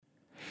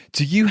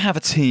Do you have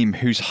a team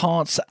whose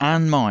hearts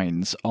and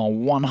minds are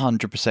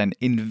 100%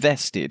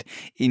 invested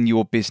in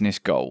your business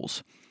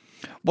goals?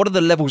 What are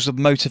the levels of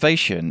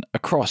motivation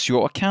across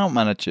your account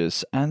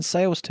managers and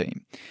sales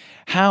team?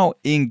 How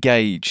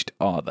engaged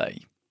are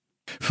they?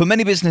 For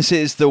many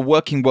businesses, the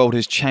working world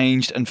has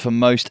changed, and for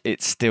most,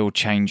 it's still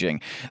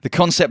changing. The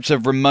concept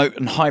of remote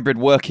and hybrid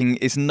working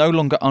is no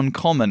longer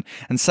uncommon,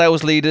 and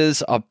sales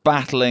leaders are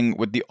battling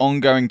with the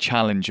ongoing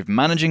challenge of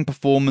managing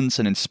performance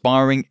and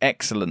inspiring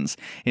excellence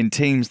in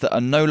teams that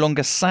are no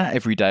longer sat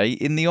every day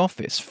in the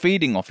office,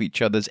 feeding off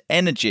each other's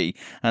energy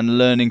and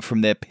learning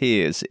from their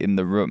peers in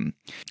the room.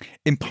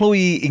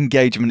 Employee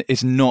engagement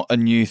is not a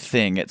new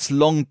thing. It's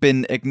long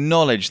been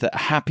acknowledged that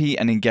happy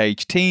and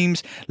engaged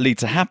teams lead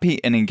to happy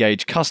and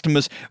engaged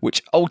customers,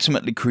 which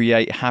ultimately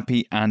create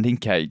happy and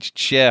engaged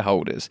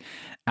shareholders.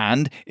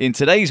 And in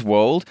today's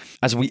world,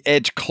 as we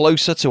edge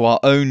closer to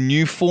our own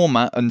new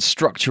format and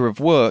structure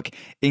of work,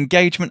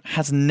 engagement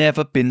has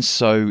never been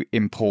so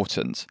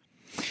important.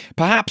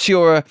 Perhaps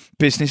you're a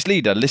business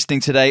leader listening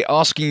today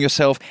asking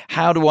yourself,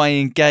 how do I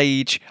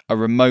engage a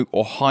remote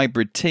or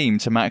hybrid team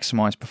to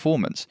maximize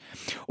performance?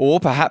 Or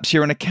perhaps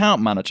you're an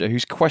account manager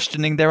who's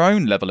questioning their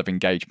own level of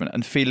engagement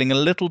and feeling a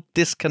little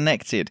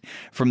disconnected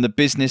from the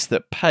business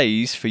that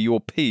pays for your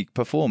peak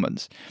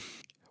performance.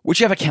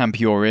 Whichever camp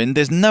you're in,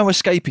 there's no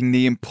escaping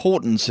the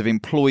importance of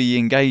employee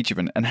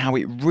engagement and how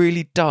it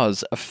really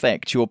does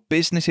affect your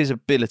business's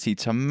ability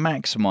to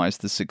maximize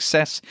the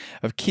success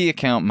of key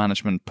account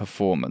management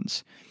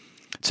performance.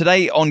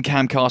 Today on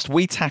Camcast,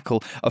 we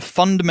tackle a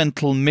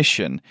fundamental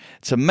mission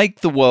to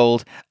make the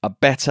world a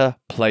better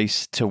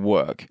place to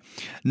work,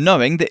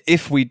 knowing that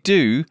if we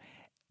do,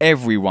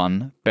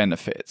 everyone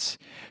benefits.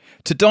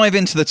 To dive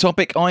into the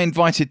topic, I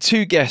invited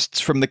two guests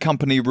from the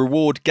company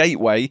Reward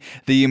Gateway,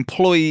 the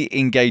employee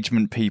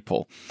engagement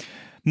people.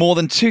 More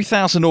than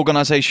 2,000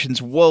 organizations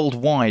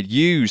worldwide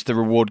use the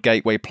Reward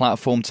Gateway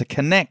platform to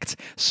connect,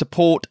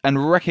 support,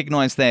 and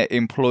recognize their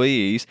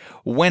employees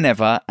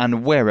whenever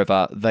and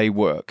wherever they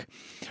work.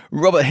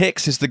 Robert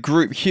Hicks is the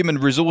Group Human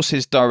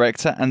Resources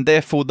Director and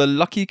therefore the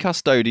lucky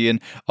custodian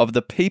of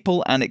the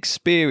people and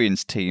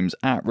experience teams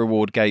at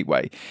Reward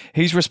Gateway.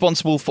 He's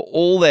responsible for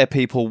all their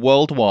people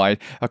worldwide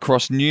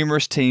across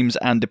numerous teams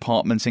and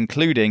departments,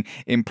 including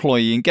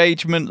employee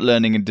engagement,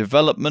 learning and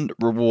development,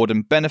 reward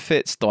and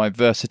benefits,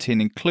 diversity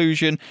and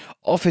inclusion,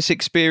 office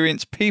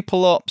experience,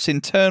 people ops,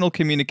 internal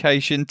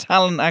communication,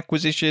 talent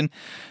acquisition,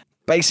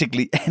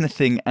 basically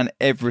anything and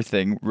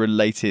everything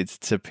related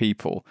to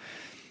people.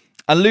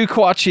 And Lou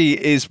Quachi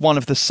is one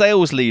of the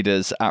sales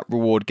leaders at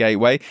Reward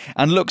Gateway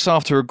and looks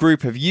after a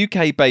group of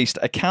UK-based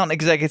account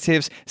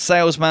executives,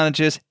 sales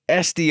managers,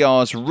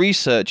 SDRs,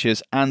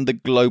 researchers, and the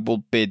global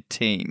bid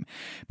team.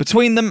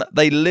 Between them,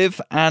 they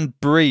live and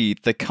breathe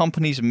the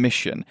company's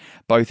mission,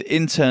 both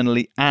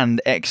internally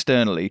and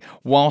externally,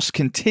 whilst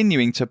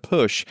continuing to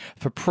push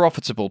for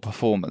profitable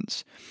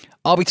performance.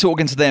 I'll be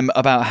talking to them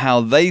about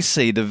how they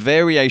see the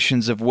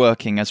variations of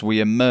working as we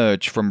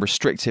emerge from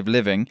restrictive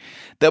living.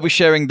 They'll be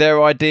sharing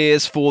their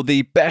ideas for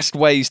the best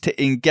ways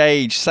to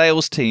engage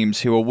sales teams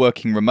who are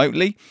working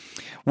remotely.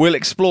 We'll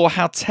explore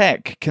how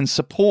tech can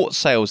support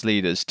sales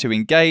leaders to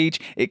engage,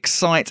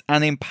 excite,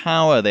 and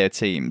empower their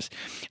teams,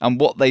 and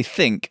what they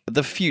think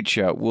the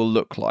future will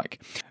look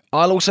like.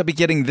 I'll also be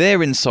getting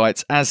their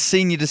insights as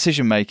senior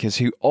decision makers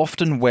who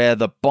often wear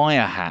the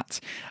buyer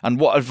hat and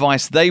what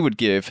advice they would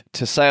give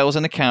to sales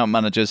and account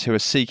managers who are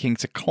seeking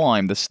to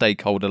climb the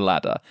stakeholder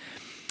ladder.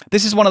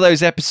 This is one of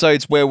those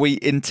episodes where we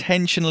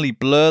intentionally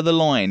blur the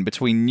line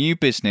between new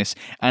business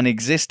and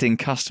existing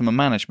customer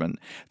management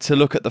to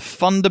look at the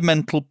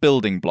fundamental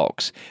building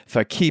blocks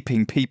for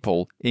keeping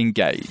people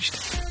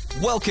engaged.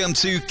 Welcome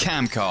to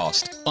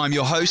Camcast. I'm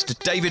your host,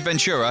 David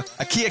Ventura,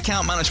 a key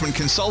account management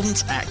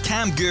consultant at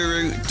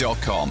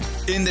camguru.com.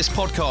 In this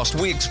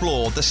podcast, we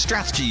explore the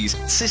strategies,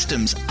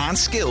 systems, and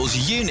skills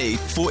you need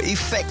for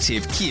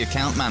effective key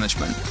account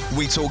management.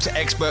 We talk to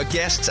expert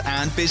guests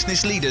and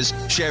business leaders,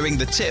 sharing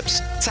the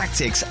tips,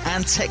 tactics,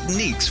 and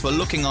techniques for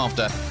looking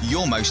after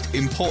your most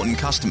important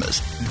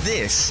customers.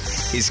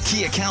 This is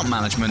Key Account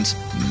Management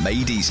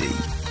Made Easy.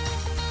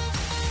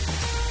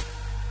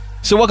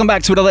 So welcome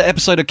back to another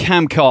episode of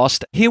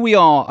Camcast. Here we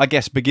are, I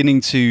guess,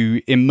 beginning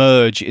to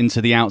emerge into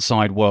the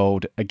outside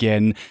world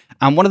again.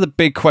 And one of the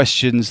big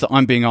questions that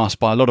I'm being asked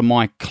by a lot of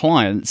my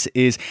clients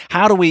is,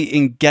 how do we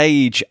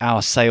engage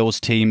our sales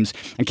teams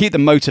and keep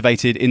them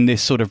motivated in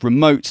this sort of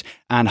remote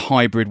and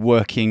hybrid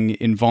working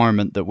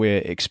environment that we're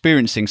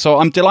experiencing? So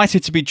I'm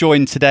delighted to be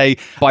joined today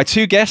by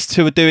two guests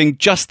who are doing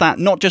just that,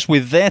 not just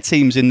with their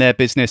teams in their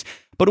business,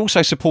 but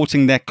also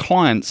supporting their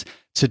clients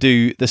to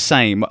do the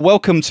same.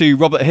 Welcome to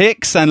Robert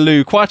Hicks and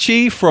Lou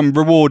Quachi from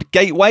Reward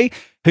Gateway.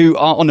 who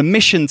are on a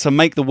mission to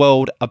make the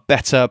world a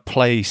better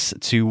place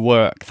to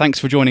work. Thanks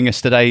for joining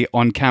us today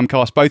on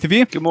Camcast, both of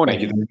you. Good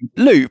morning.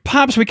 Lou,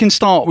 perhaps we can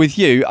start with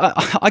you.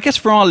 I guess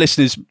for our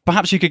listeners,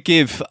 perhaps you could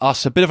give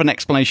us a bit of an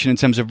explanation in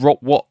terms of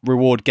what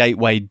Reward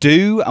Gateway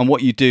do and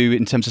what you do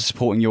in terms of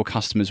supporting your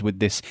customers with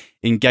this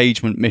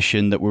engagement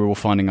mission that we're all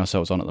finding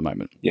ourselves on at the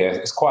moment. Yeah,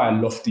 it's quite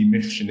a lofty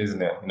mission,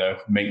 isn't it?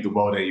 Make the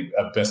world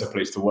a better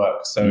place to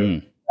work. So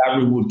at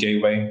Reward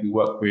Gateway, we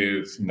work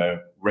with,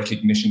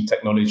 recognition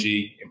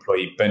technology,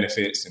 employee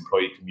benefits,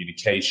 employee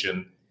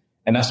communication,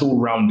 and that's all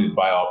rounded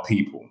by our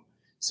people.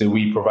 So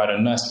we provide a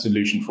nice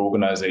solution for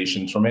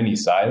organizations from any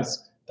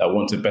size that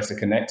want to better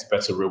connect,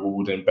 better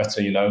reward, and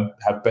better,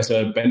 have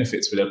better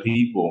benefits for their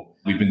people.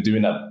 We've been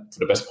doing that for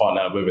the best part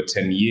now of over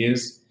 10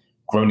 years,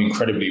 grown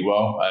incredibly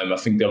well. I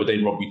think the other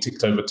day, Rob, we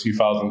ticked over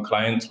 2,000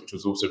 clients, which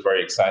was also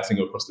very exciting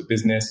across the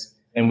business.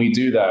 And we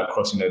do that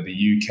across, the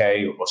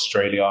UK,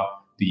 Australia.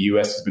 The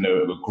US has been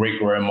a great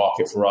growing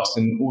market for us,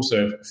 and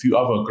also a few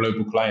other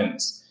global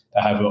clients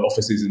that have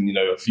offices in,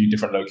 a few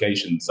different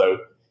locations. So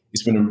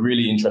it's been a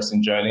really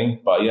interesting journey,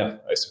 but yeah,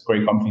 it's a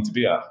great company to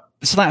be at.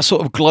 So that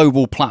sort of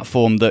global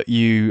platform that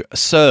you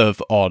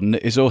serve on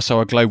is also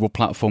a global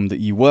platform that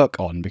you work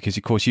on, because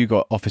of course you've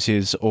got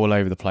offices all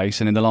over the place.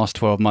 And in the last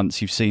 12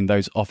 months, you've seen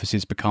those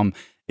offices become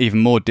even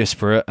more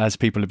disparate as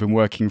people have been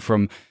working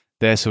from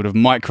their sort of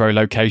micro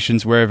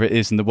locations, wherever it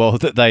is in the world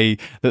that they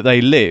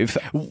live.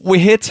 We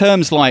hear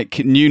terms like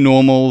new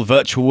normal,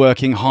 virtual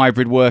working,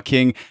 hybrid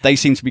working. They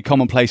seem to be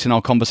commonplace in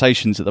our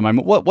conversations at the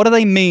moment. What do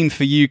they mean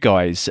for you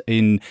guys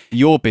in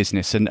your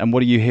business, and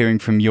what are you hearing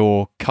from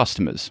your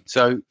customers?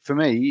 So for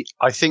me,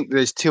 I think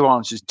there's two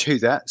answers to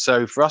that.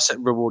 So for us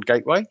at Reward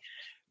Gateway,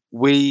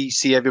 we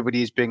see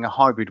everybody as being a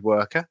hybrid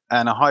worker,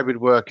 and a hybrid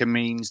worker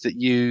means that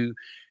you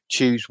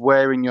choose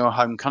where in your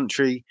home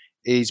country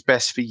is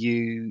best for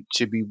you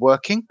to be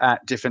working at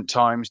different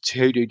times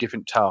to do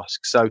different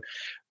tasks. So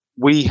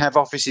we have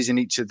offices in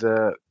each of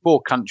the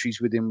 4 countries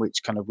within which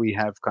we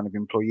have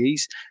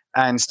employees,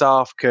 and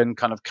staff can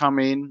come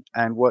in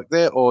and work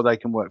there, or they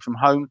can work from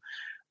home.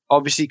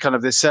 Obviously,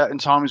 there's certain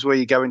times where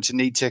you're going to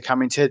need to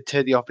come into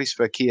the office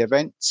for key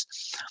events.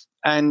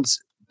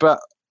 But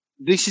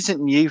this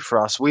isn't new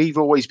for us. We've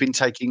always been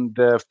taking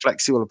the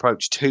flexible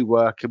approach to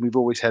work, and we've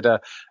always had a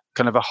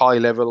high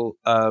level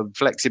of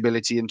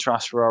flexibility and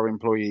trust for our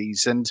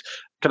employees. And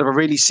a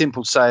really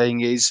simple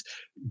saying is,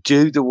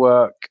 do the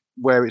work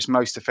where it's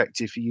most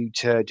effective for you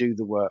to do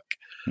the work.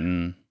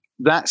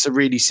 That's a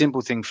really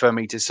simple thing for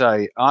me to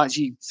say. I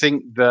actually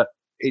think that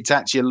it's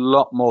actually a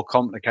lot more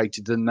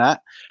complicated than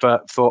that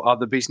for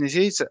other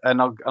businesses.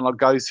 And I'll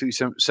go through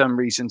some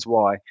reasons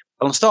why.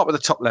 I'll start with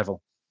the top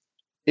level.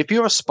 If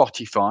you're a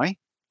Spotify,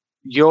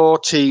 your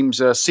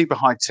teams are super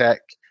high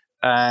tech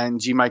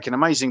and you make an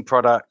amazing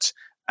product,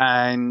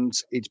 and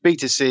it's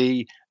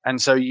B2C, and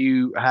so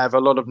you have a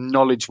lot of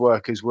knowledge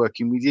workers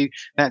working with you.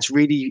 That's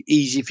really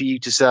easy for you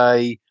to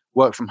say,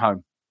 work from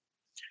home.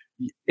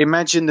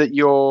 Imagine that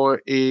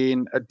you're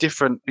in a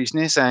different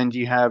business and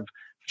you have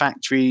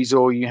factories,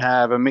 or you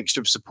have a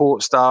mixture of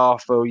support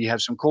staff, or you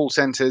have some call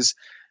centers,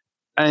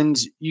 and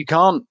you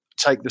can't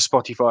take the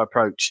Spotify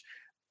approach.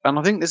 And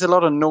I think there's a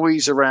lot of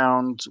noise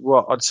around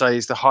what I'd say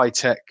is the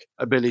high-tech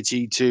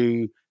ability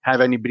to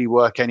have anybody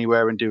work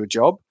anywhere and do a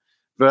job,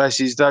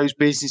 versus those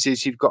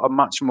businesses who've got a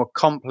much more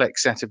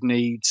complex set of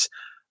needs,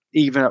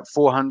 even at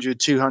 400,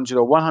 200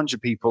 or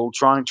 100 people,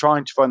 trying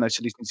to find those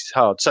solutions is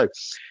hard. So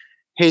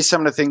here's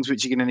some of the things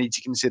which you're going to need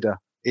to consider.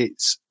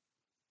 It's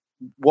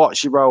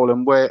what's your role,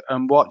 and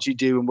what do you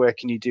do, and where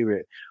can you do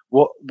it?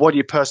 What are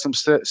your personal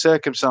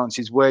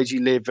circumstances? Where do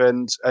you live,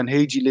 and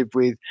who do you live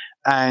with,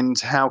 and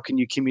how can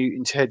you commute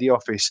into the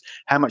office?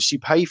 How much do you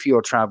pay for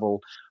your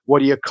travel?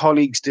 What are your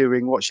colleagues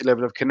doing? What's your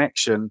level of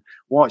connection?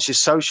 What's your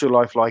social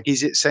life like?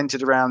 Is it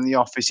centered around the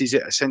office? Is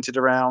it centered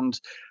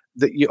around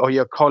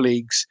your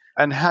colleagues?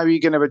 And how are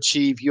you going to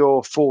achieve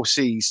your 4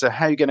 C's? So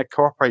how are you going to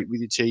cooperate with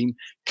your team,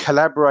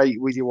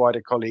 collaborate with your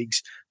wider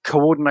colleagues,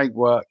 coordinate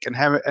work, and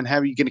how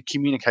are you going to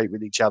communicate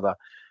with each other?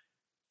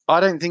 I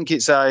don't think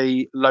it's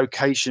a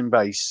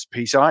location-based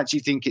piece. I actually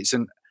think it's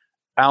an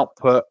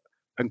output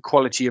and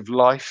quality of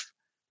life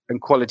and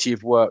quality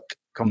of work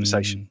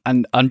conversation.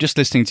 And I'm just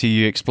listening to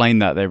you explain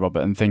that there,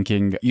 Robert, and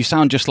thinking you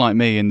sound just like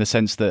me in the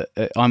sense that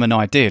I'm an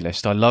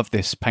idealist. I love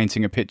this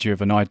painting a picture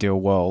of an ideal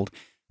world.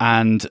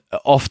 And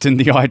often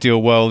the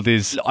ideal world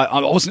is,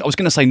 I was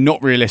going to say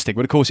not realistic,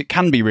 but of course it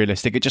can be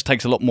realistic. It just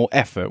takes a lot more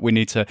effort. We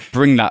need to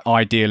bring that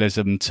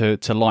idealism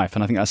to life.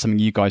 And I think that's something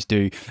you guys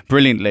do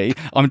brilliantly.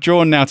 I'm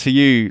drawn now to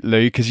you,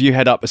 Lou, because you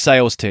head up a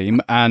sales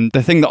team. And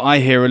the thing that I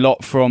hear a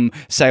lot from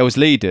sales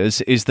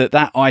leaders is that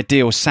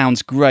ideal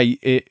sounds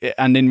great.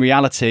 And in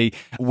reality,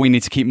 we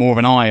need to keep more of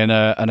an eye and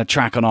a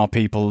track on our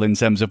people in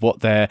terms of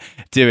what they're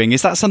doing.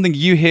 Is that something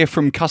you hear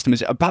from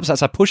customers? Perhaps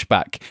that's a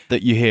pushback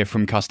that you hear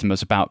from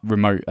customers about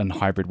remote and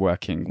hybrid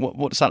working.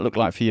 What does that look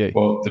like for you?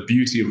 Well, the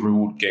beauty of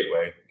Reward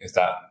Gateway is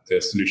that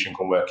the solution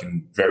can work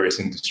in various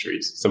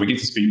industries. So we get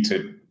to speak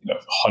to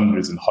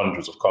hundreds and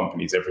hundreds of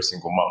companies every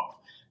single month,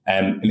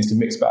 and it's a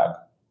mixed bag.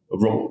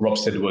 What Rob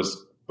said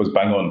was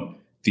bang on.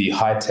 The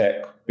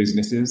high-tech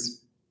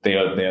businesses, they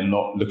are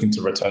not looking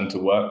to return to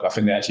work. I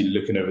think they're actually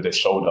looking over their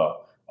shoulder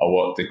at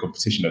what the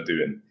competition are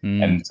doing and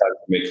trying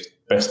to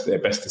make their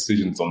best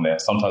decisions on there.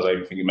 Sometimes I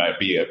even think it might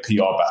be a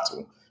PR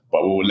battle,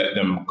 but we'll let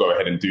them go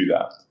ahead and do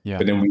that. Yeah.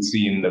 But then we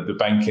see in the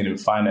banking and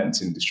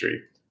finance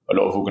industry, a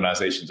lot of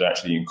organizations are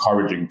actually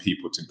encouraging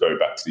people to go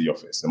back to the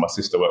office. And my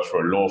sister works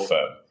for a law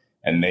firm,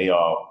 and they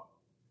are,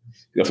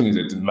 I think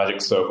it's a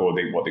magic circle,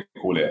 what they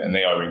call it, and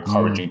they are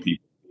encouraging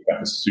people to go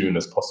back as soon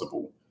as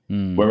possible.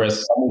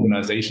 Whereas some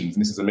organizations,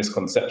 and this is a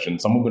misconception,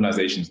 some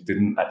organizations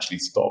didn't actually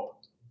stop.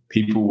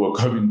 People were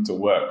going to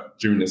work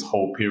during this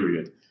whole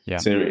period. Yeah.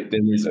 So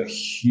there is a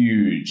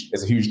huge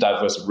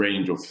diverse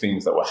range of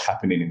things that were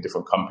happening in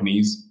different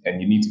companies,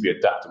 and you need to be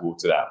adaptable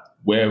to that.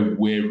 Where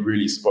we're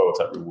really spoiled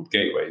at Reward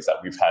Gateway is that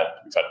we've had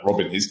Rob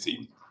and his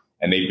team,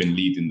 and they've been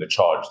leading the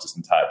charge this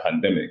entire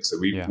pandemic. So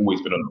we've always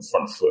been on the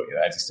front foot.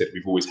 As you said,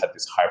 we've always had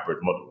this hybrid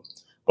model.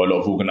 But a lot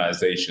of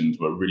organizations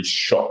were really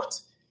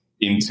shocked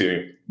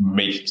into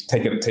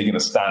taking a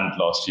stand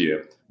last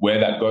year. Where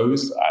that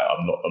goes,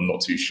 I'm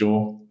not too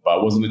sure. But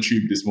I was on the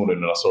tube this morning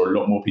and I saw a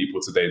lot more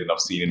people today than I've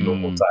seen in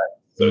normal time.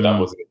 So that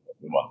was an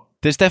important one.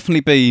 There's definitely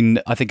been,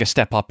 I think, a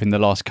step up in the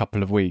last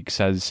couple of weeks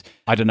as,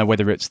 I don't know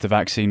whether it's the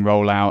vaccine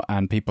rollout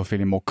and people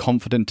feeling more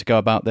confident to go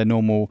about their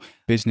normal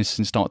business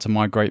and start to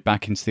migrate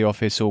back into the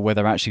office, or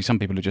whether actually some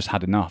people have just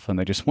had enough and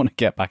they just want to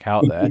get back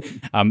out there.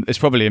 It's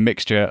probably a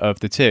mixture of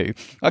the two.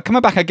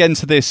 Coming back again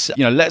to this,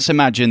 let's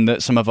imagine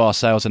that some of our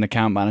sales and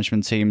account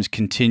management teams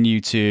continue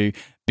to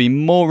be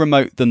more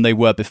remote than they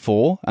were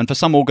before. And for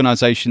some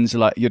organizations,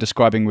 like you're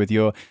describing with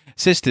your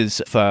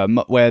sister's firm,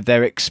 where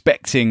they're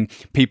expecting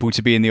people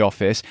to be in the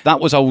office, that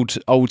was old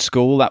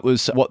school. That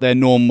was what their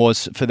norm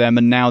was for them.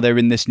 And now they're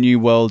in this new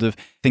world of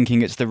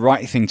thinking it's the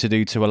right thing to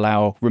do to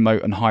allow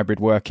remote and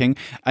hybrid working.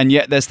 And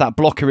yet there's that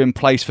blocker in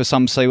place for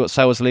some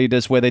sales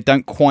leaders where they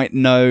don't quite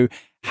know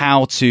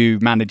how to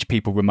manage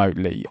people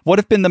remotely. What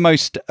have been the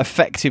most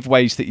effective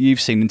ways that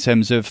you've seen in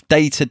terms of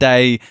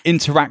day-to-day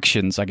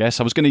interactions, I guess?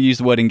 I was going to use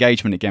the word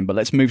engagement again, but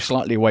let's move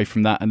slightly away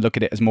from that and look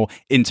at it as more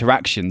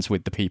interactions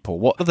with the people.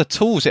 What are the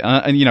tools?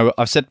 And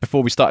I've said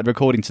before we started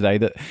recording today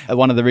that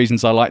one of the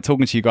reasons I like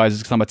talking to you guys is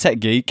because I'm a tech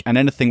geek, and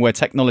anything where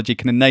technology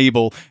can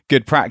enable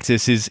good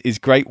practice is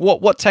great.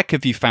 What tech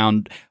have you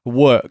found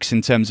works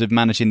in terms of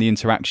managing the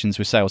interactions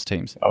with sales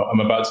teams?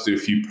 I'm about to do a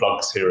few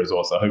plugs here as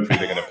well, so hopefully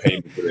they're going to pay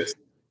me for this.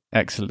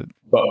 Excellent.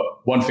 But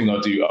one thing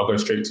I'll go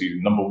straight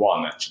to number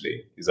one,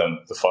 actually, is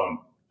the phone.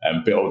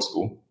 A bit old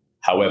school.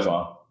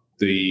 However,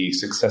 the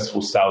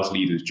successful sales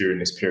leaders during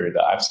this period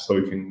that I've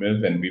spoken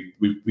with, and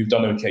we've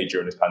done okay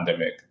during this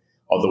pandemic,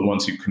 are the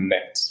ones who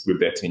connect with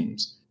their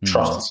teams.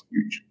 Trust is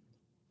huge.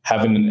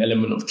 Having an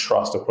element of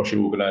trust across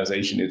your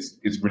organization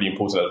is really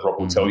important, as Rob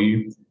will tell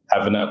you.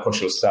 Having that across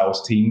your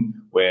sales team,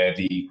 where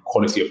the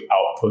quality of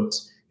output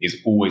is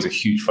always a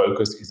huge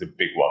focus, is a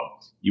big one.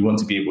 You want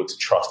to be able to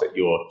trust that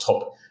your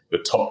top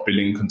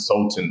billing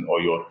consultant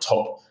or your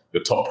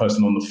top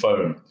person on the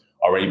phone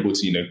are able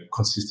to,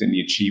 consistently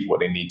achieve what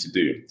they need to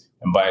do.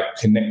 And by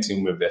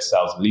connecting with their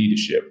sales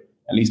leadership,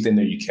 at least they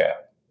know you care.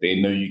 They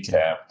know you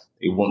care.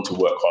 They want to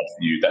work hard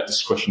for you. That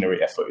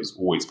discretionary effort is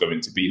always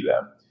going to be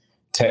there.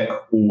 Tech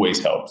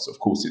always helps. Of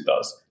course it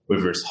does.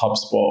 Whether it's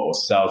HubSpot or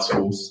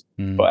Salesforce,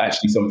 but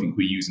actually something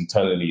we use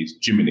internally is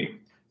Jiminy.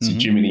 So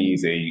Jiminy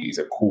is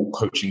a cool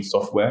coaching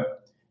software.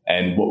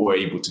 And what we're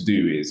able to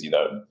do is,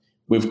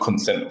 with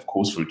consent, of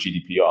course, for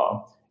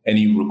GDPR,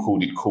 any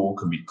recorded call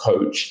can be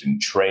coached and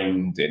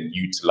trained and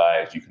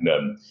utilized. You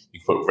can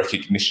put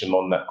recognition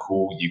on that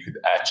call. You could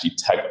actually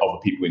tag other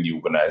people in the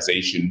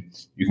organization.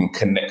 You can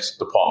connect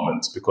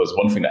departments, because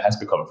one thing that has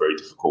become very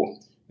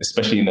difficult,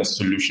 especially in a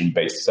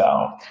solution-based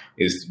sale,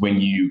 is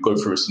when you go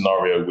through a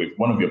scenario with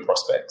one of your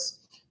prospects,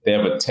 they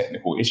have a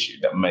technical issue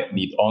that might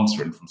need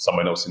answering from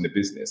someone else in the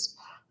business.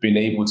 Being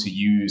able to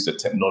use a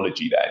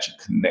technology that actually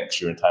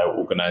connects your entire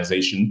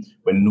organization,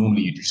 when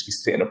normally you'd just be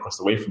sitting across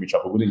the way from each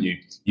other, wouldn't you?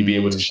 You'd be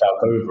able to shout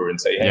over and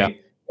say, hey,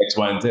 X,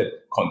 Y, and Z,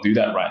 can't do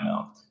that right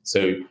now.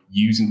 So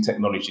using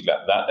technology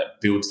like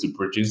that builds the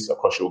bridges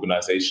across your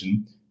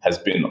organization, has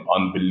been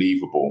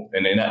unbelievable.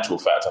 And in actual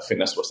fact, I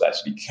think that's what's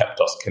actually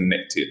kept us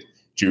connected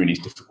during these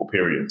difficult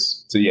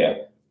periods. So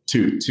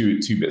two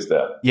bits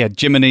there. Yeah,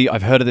 Jiminy,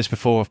 I've heard of this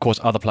before. Of course,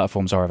 other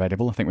platforms are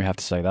available. I think we have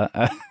to say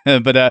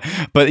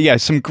that. But yeah,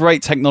 some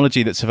great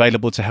technology that's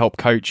available to help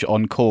coach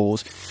on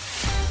calls.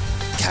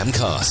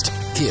 Camcast,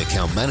 key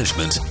account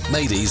management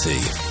made easy.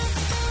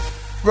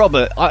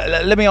 Robert,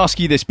 let me ask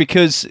you this,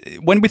 because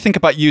when we think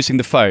about using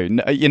the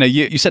phone,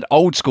 you said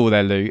old school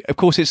there, Lou. Of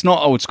course, it's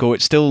not old school.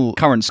 It's still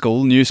current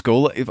school, new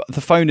school.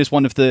 The phone is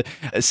one of the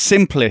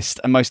simplest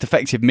and most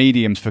effective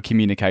mediums for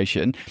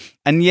communication.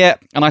 And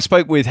yet, and I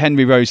spoke with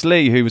Henry Rose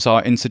Lee, who was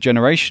our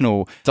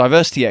intergenerational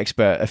diversity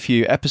expert a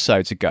few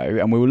episodes ago,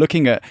 and we were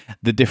looking at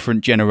the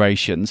different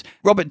generations.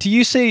 Robert, do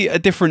you see a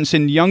difference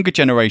in younger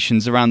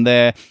generations around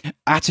their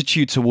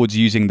attitude towards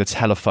using the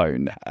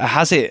telephone?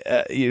 Has it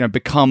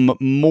become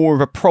more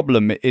of a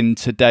problem in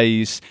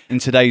today's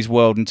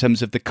world in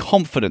terms of the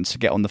confidence to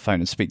get on the phone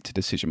and speak to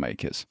decision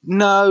makers?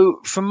 No,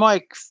 from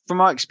my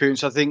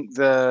experience, I think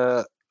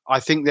they're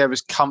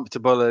as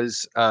comfortable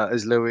as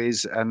Lou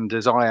is and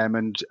as I am,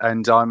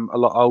 and I'm a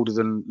lot older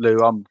than Lou.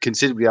 I'm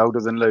considerably older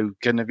than Lou.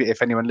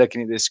 If anyone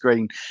looking at this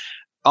screen,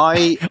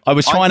 I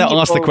was trying to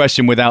ask the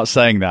question without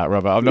saying that,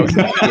 Robert. I'm not.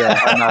 Yeah,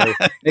 I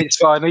know. It's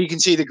fine. You can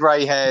see the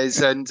grey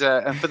hairs, and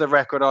for the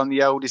record, I'm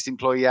the oldest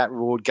employee at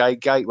Reward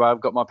Gateway. I've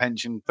got my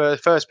pension,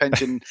 first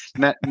pension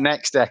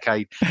next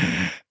decade,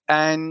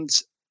 and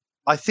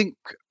I think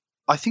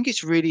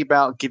it's really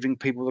about giving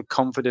people the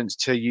confidence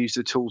to use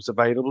the tools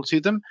available to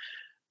them,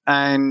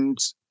 and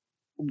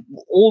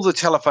all the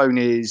telephone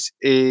is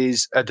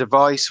a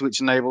device which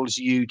enables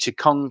you to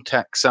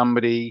contact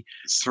somebody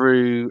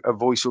through a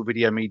voice or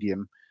video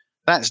medium.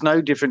 That's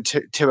no different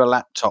to a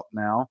laptop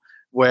now,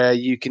 where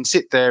you can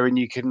sit there and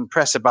you can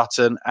press a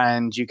button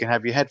and you can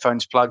have your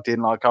headphones plugged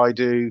in like I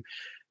do,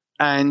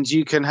 and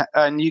you can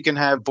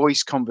have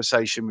voice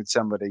conversation with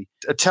somebody.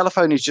 A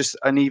telephone is just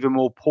an even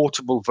more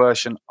portable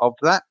version of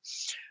that.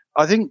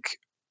 I think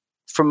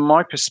from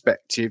my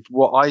perspective,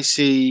 what I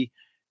see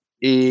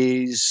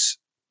is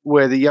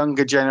where the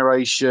younger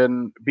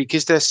generation,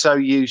 because they're so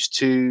used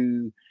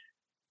to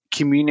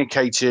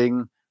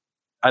communicating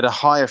at a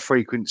higher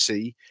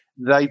frequency,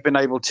 they've been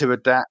able to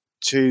adapt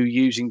to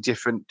using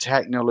different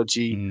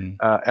technology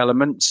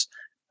elements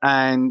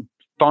and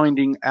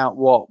finding out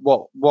what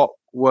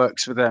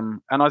works for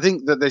them. And I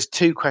think that there's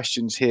two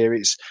questions here.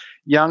 It's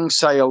young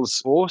sales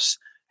force.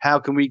 How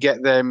can we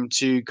get them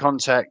to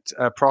contact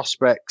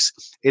prospects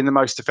in the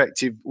most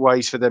effective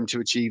ways for them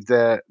to achieve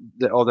their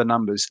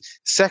numbers?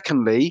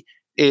 Secondly,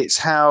 it's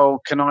how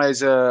can I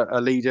as a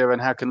leader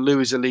and how can Lou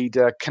as a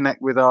leader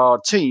connect with our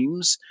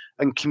teams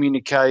and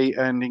communicate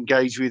and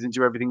engage with and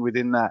do everything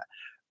within that.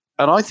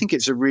 And I think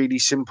it's a really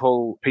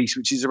simple piece,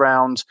 which is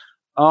around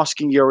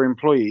asking your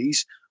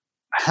employees,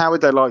 how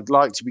would they like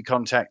to be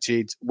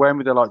contacted? When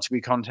would they like to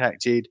be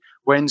contacted?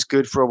 When's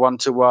good for a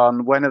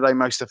one-to-one? When are they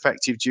most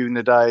effective during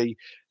the day?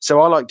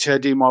 So I like to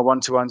do my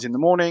one-to-ones in the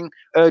morning,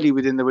 early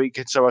within the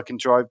week, so I can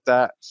drive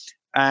that.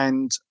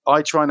 And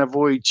I try and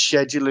avoid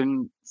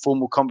scheduling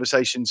formal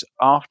conversations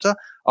after.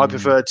 I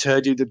prefer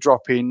to do the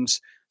drop-ins.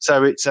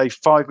 So it's a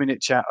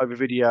 5-minute chat over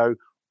video,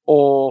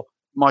 or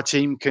my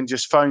team can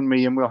just phone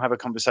me and we'll have a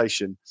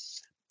conversation.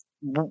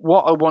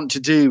 What I want to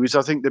do is,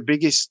 I think the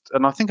biggest,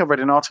 and I think I read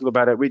an article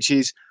about it, which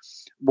is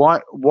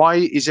why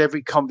is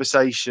every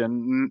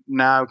conversation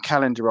now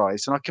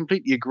calendarized? And I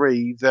completely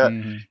agree that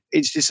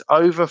it's the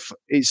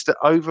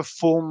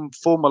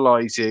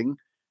formalizing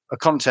a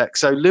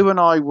context. So Lou and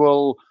I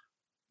will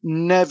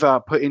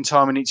never put in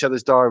time in each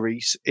other's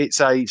diaries.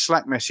 It's a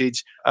Slack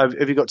message of,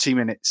 have you got 2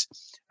 minutes?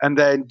 And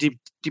then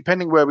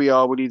depending where we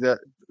are, we'll either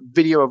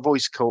video or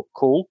voice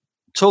call,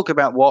 talk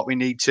about what we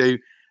need to,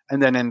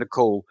 and then end the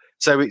call.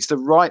 So it's the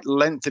right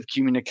length of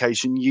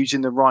communication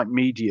using the right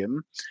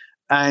medium.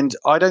 And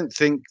I don't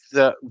think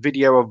that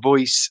video or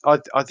voice,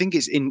 I think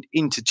it's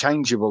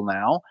interchangeable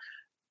now.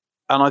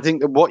 And I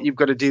think that what you've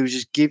got to do is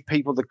just give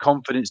people the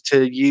confidence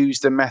to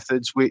use the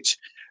methods which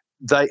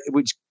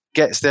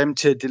gets them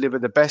to deliver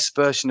the best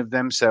version of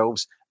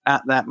themselves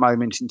at that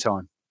moment in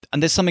time.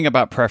 And there's something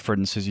about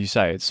preference, as you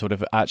say. It's sort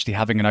of actually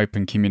having an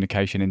open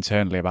communication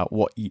internally about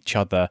what each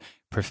other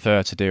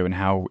prefer to do and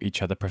how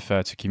each other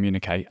prefer to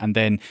communicate. And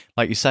then,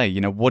 like you say,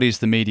 what is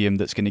the medium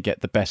that's going to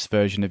get the best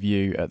version of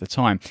you at the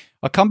time?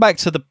 I'll come back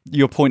to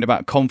your point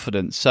about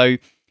confidence. So,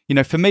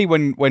 for me,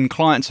 when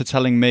clients are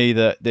telling me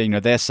that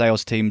their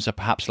sales teams are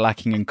perhaps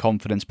lacking in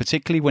confidence,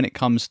 particularly when it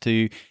comes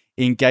to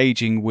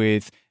engaging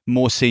with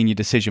more senior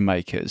decision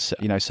makers,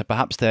 so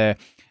perhaps they're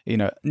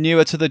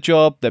newer to the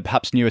job, they're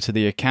perhaps newer to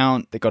the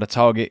account, they've got a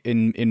target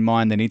in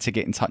mind, they need to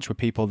get in touch with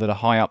people that are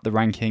high up the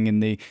ranking in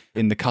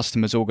the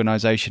customer's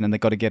organization, and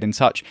they've got to get in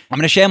touch. I'm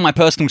going to share my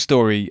personal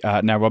story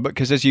now, Robert,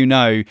 because as you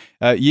know,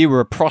 you were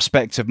a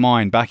prospect of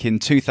mine back in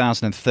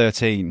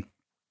 2013.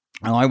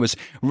 And I was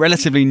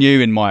relatively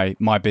new in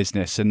my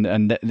business,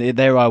 and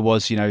there I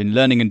was, in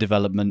learning and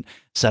development,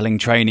 selling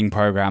training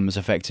programs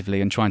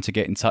effectively, and trying to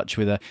get in touch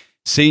with a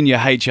senior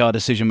HR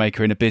decision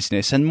maker in a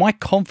business. And my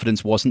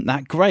confidence wasn't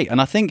that great.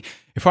 And I think,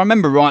 if I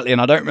remember rightly,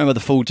 and I don't remember the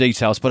full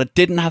details, but I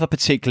didn't have a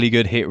particularly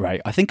good hit rate.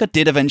 I think I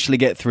did eventually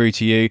get through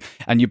to you,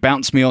 and you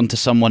bounced me on to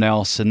someone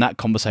else, and that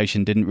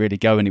conversation didn't really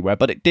go anywhere.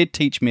 But it did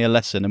teach me a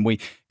lesson, and we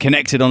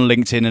connected on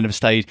LinkedIn and have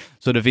stayed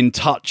sort of in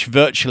touch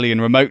virtually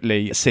and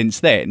remotely since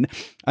then.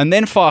 And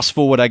then fast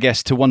forward, I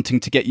guess, to wanting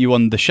to get you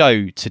on the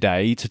show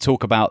today to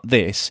talk about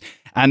this.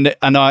 And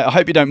I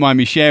hope you don't mind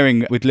me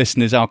sharing with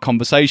listeners our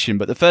conversation.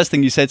 But the first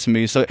thing you said to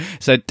me is, so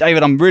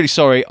David, I'm really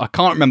sorry. I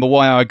can't remember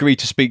why I agreed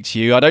to speak to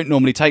you. I don't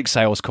normally take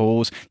sales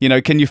calls.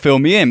 Can you fill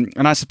me in?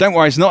 And I said, don't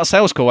worry, it's not a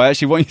sales call. I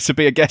actually want you to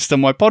be a guest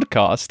on my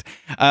podcast.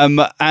 And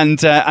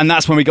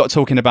that's when we got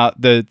talking about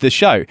the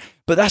show.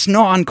 But that's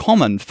not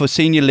uncommon for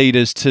senior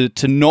leaders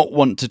to not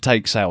want to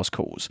take sales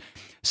calls.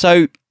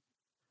 So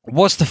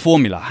what's the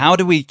formula? How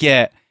do we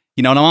get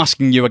and I'm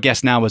asking you, I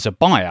guess, now as a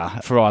buyer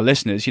for our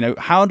listeners,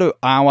 how do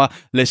our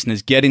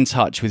listeners get in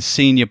touch with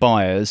senior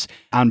buyers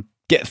and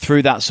get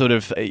through that sort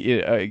of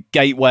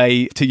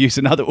gateway, to use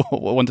another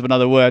want of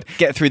another word,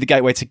 get through the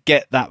gateway to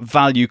get that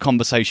value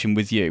conversation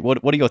with you?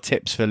 What are your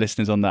tips for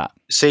listeners on that?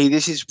 See,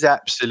 this is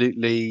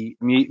absolutely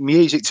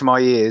music to my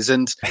ears,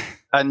 and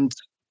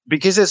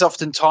because there's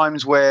often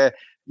times where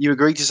you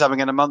agree to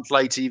something and a month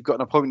later you've got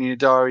an appointment in your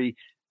diary,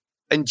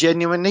 and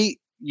genuinely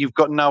you've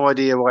got no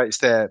idea why it's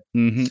there.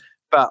 Mm-hmm.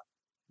 But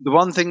the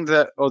one thing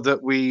that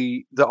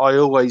I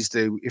always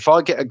do, if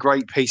I get a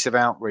great piece of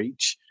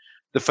outreach,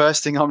 the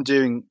first thing I'm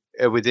doing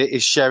with it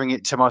is sharing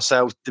it to my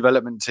sales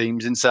development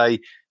teams and say,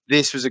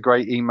 this was a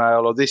great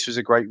email or this was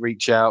a great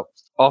reach out.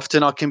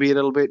 Often I can be a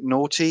little bit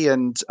naughty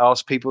and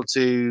ask people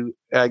to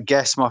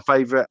guess my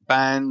favorite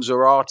bands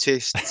or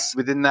artists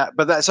within that.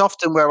 But that's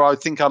often where I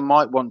think I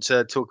might want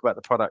to talk about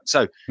the product.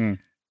 So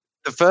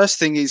the first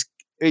thing is,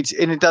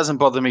 it doesn't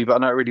bother me, but I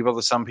know it really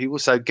bothers some people.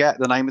 So get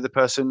the name of the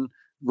person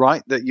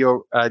right that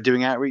you're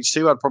doing outreach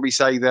to. I'd probably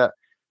say that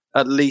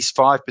at least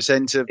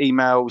 5% of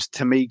emails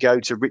to me go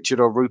to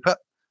Richard or Rupert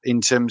in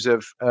terms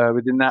of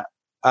within that.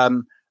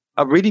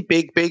 A really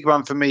big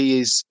one for me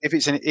is if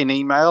it's in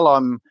email,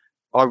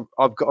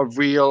 I've got a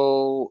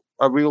real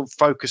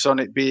focus on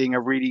it being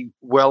a really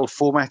well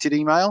formatted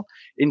email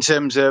in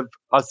terms of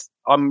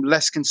I'm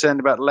less concerned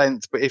about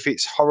length, but if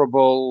it's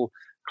horrible,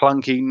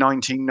 clunky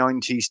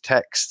 1990s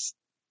text,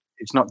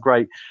 it's not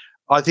great.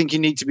 I think you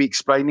need to be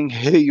explaining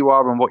who you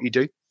are and what you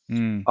do.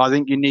 I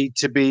think you need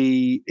to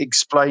be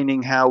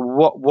explaining how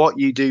what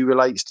you do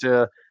relates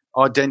to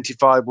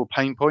identifiable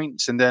pain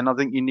points, and then I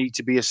think you need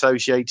to be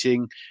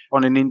associating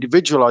on an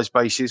individualized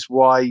basis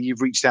why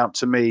you've reached out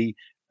to me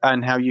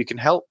and how you can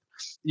help.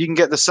 You can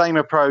get the same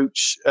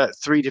approach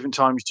 3 different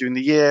times during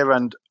the year,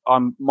 and I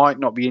might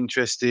not be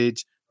interested,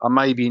 I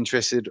may be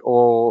interested,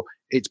 or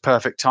it's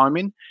perfect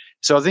timing.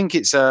 So I think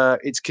it's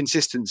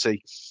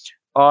consistency.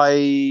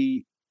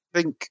 I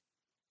think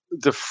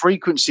the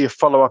frequency of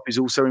follow-up is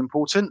also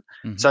important.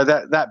 Mm-hmm. So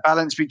that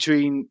balance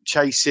between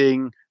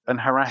chasing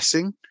and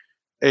harassing,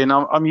 and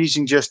I'm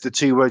using just the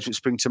 2 words that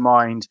spring to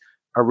mind,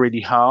 are really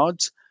hard.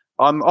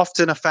 I'm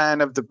often a fan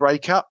of the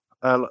breakup,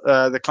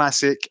 the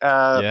classic,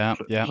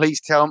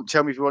 please tell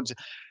me if you want to.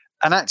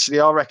 And actually,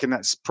 I reckon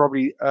that's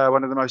probably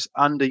one of the most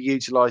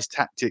underutilized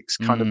tactics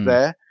kind of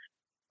there.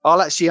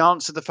 I'll actually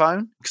answer the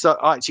phone because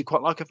I actually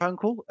quite like a phone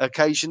call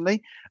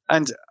occasionally.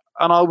 And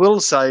I will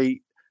say,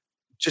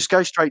 just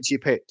go straight to your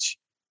pitch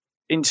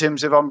in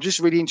terms of, I'm just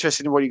really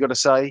interested in what you've got to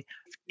say.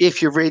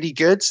 If you're really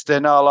good,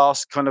 then I'll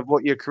ask kind of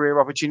what your career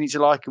opportunities are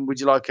like, and would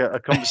you like a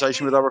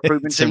conversation with our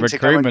recruitment team to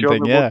come and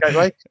join the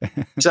Gateway?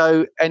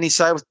 So any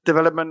sales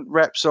development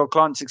reps or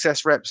client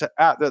success reps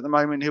out there at the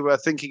moment who are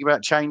thinking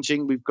about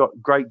changing, we've got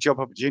great job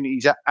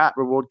opportunities at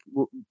Reward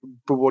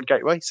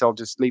Gateway. So I'll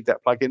just leave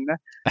that plug in there.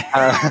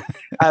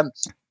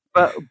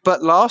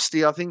 But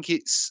lastly, I think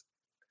it's,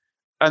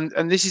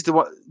 and this is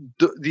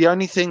the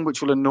only thing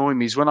which will annoy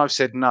me is when I've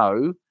said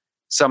no,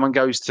 someone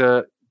goes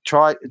to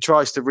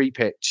tries to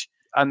repitch.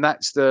 And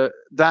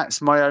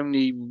that's my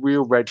only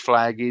real red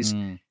flag is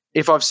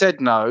if I've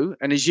said no,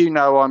 and as you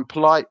know, I'm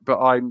polite, but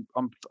I'm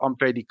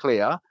fairly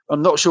clear.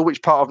 I'm not sure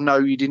which part of no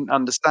you didn't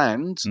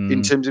understand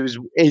in terms of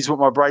is what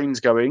my brain's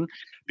going,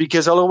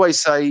 because I'll always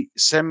say,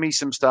 send me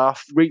some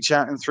stuff, reach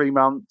out in 3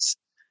 months,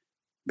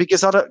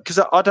 because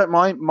I don't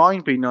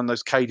mind being on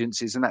those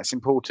cadences, and that's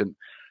important.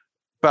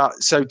 But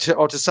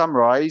to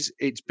summarize,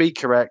 it's be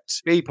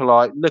correct, be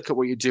polite, look at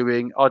what you're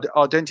doing,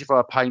 identify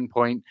a pain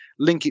point,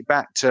 link it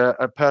back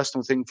to a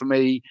personal thing for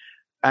me.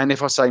 And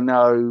if I say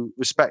no,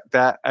 respect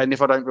that. And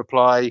if I don't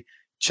reply,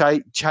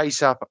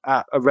 chase up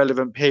at a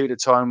relevant period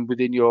of time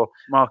within your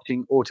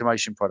marketing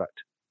automation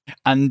product.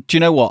 And do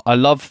you know what? I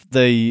love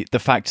the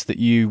fact that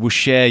you will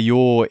share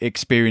your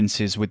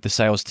experiences with the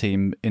sales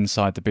team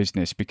inside the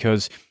business,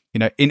 because,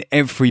 in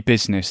every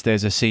business,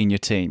 there's a senior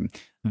team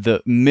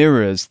that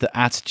mirrors the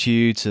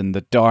attitudes and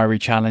the diary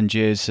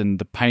challenges and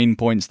the pain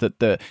points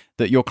that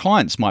your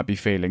clients might be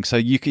feeling. So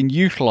you can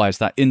utilize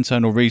that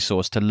internal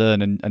resource to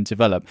learn and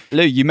develop.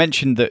 Lou, you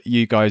mentioned that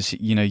you guys,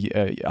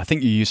 I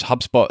think you use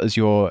HubSpot as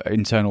your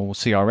internal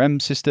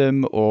CRM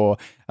system, or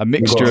a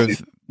mixture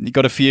of... You've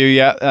got a few,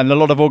 yeah, and a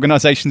lot of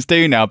organizations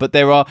do now, but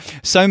there are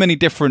so many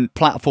different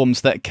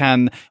platforms that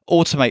can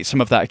automate some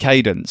of that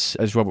cadence,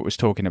 as Robert was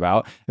talking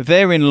about.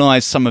 Therein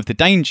lies some of the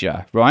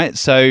danger, right?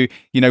 So,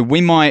 we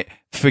might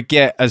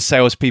forget as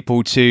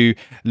salespeople to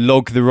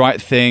log the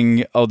right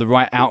thing or the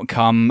right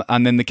outcome,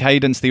 and then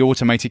the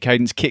automated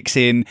cadence kicks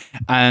in,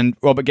 and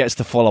Robert gets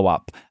the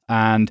follow-up,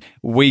 and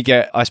we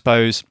get, I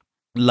suppose,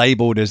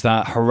 labeled as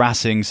that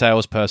harassing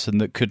salesperson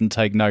that couldn't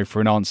take no for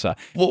an answer.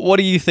 What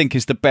do you think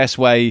is the best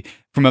way,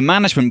 from a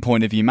management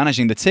point of view,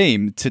 managing the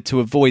team, to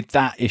avoid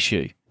that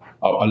issue?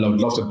 I love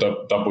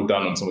to double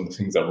down on some of the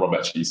things that Rob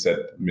actually said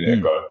a minute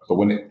ago. But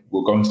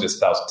we'll go into the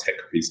sales tech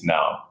piece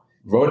now.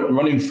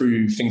 Running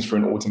through things for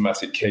an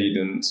automatic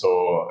cadence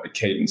or a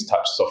cadence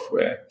touch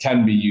software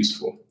can be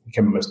useful. It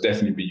can most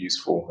definitely be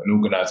useful. An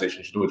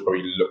organization should always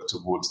probably look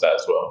towards that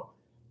as well.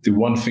 the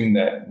one thing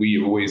that we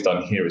have always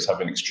done here is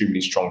have an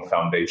extremely strong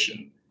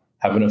foundation,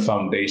 having a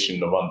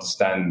foundation of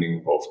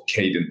understanding of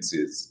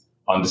cadences,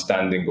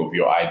 understanding of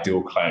your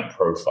ideal client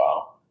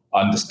profile,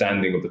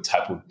 understanding of the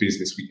type of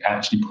business we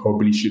actually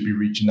probably should be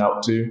reaching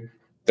out to.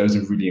 Those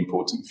are really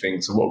important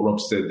things. So what Rob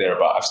said there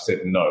about I've said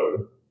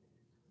no,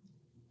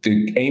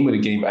 the aim of the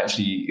game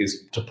actually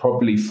is to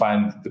probably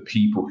find the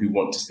people who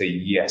want to say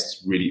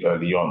yes really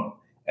early on.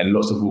 And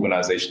lots of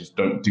organizations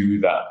don't do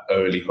that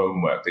early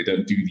homework. They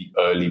don't do the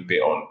early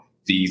bit on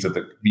these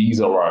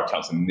are our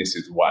accounts and this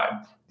is why.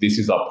 This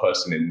is our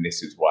person and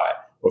this is why.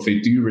 Or if they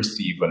do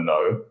receive a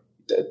no,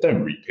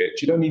 don't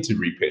repitch. You don't need to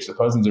repitch. The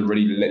person's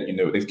already let you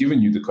know. They've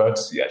given you the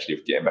courtesy actually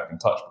of getting back in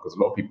touch, because a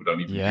lot of people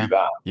don't even do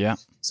that. Yeah.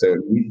 So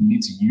you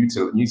need to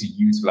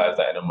utilize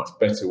that in a much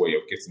better way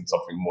of getting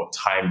something more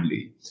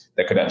timely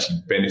that could actually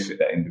benefit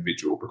that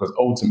individual. Because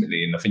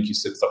ultimately, and I think you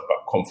said stuff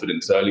about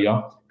confidence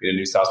earlier, being a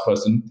new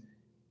salesperson,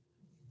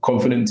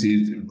 confidence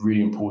is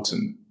really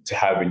important to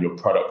have in your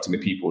product and the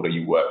people that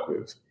you work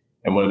with.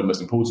 And one of the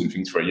most important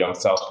things for a young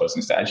salesperson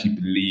is to actually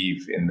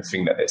believe in the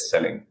thing that they're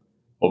selling,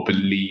 or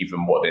believe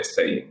in what they're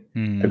saying.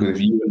 Because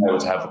if you and I were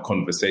to have a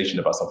conversation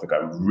about something I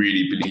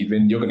really believe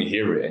in, you're going to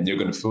hear it and you're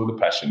going to feel the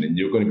passion and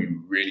you're going to be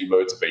really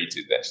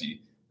motivated.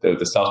 Actually,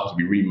 the salesperson will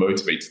be really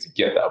motivated to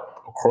get that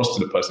across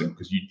to the person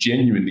because you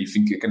genuinely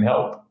think it can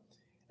help.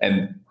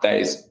 And that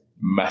is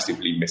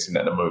massively missing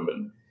at the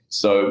moment.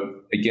 So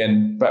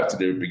again, back to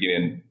the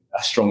beginning,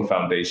 a strong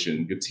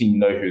foundation. Your team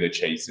know who they're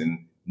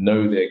chasing,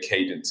 know their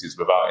cadences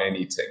without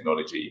any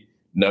technology,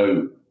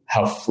 know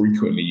how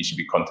frequently you should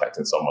be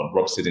contacting someone.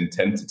 Rob said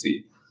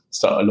intensity.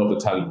 So a lot of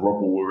the time,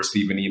 Rob will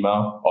receive an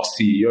email, our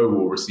CEO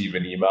will receive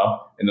an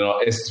email, and then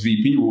our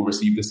SVP will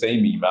receive the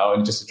same email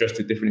and just address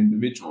to different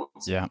individuals.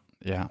 Yeah.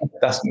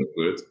 That's no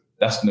good.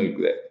 That's no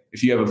good.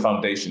 If you have a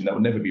foundation, that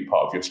would never be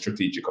part of your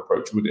strategic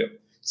approach, would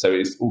it? So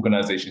it's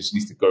organizations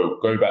needs to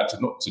go back to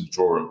not to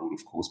drawing board,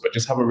 of course, but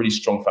just have a really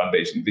strong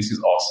foundation. This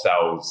is our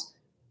sales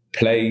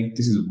play.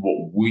 This is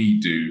what we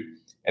do.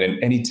 And then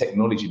any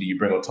technology that you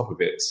bring on top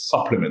of it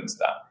supplements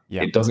that.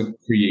 Yeah. It doesn't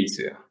create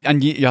it.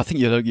 And I think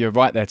you're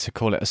right there to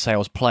call it a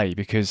sales play,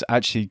 because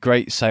actually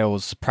great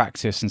sales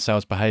practice and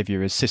sales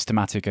behavior is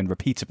systematic and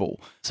repeatable.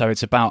 So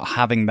it's about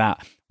having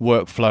that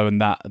workflow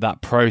and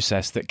that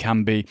process that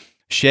can be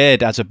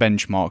shared as a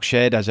benchmark,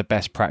 shared as a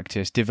best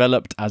practice,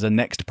 developed as a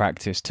next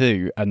practice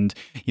too, and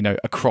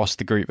across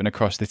the group and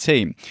across the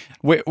team.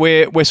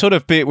 We're sort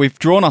of we've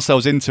drawn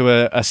ourselves into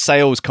a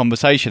sales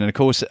conversation, and of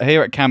course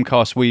here at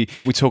Camcast we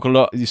talk a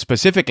lot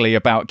specifically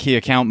about key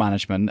account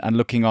management and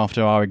looking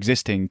after our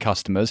existing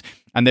customers.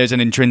 And there's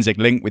an intrinsic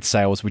link with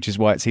sales, which is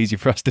why it's easy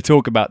for us to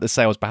talk about the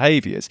sales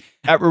behaviors.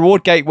 At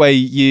Reward Gateway,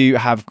 you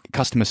have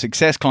customer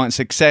success, client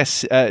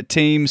success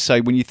teams. So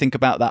when you think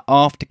about that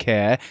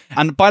aftercare,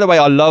 and by the way,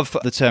 I love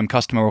the term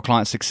customer or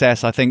client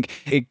success. I think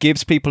it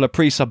gives people a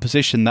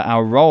presupposition that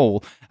our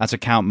role as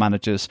account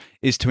managers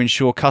is to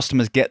ensure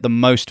customers get the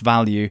most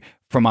value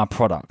from our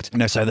product.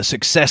 So the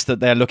success that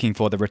they're looking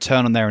for, the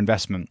return on their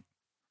investment.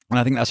 And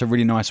I think that's a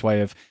really nice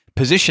way of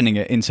positioning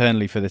it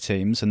internally for the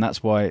teams, and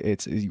that's why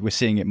we're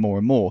seeing it more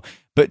and more.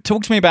 But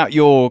talk to me about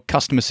your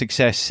customer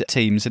success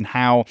teams and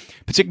how,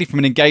 particularly from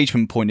an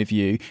engagement point of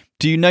view,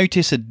 do you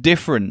notice a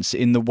difference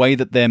in the way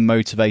that they're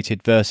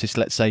motivated versus,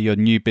 let's say, your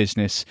new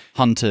business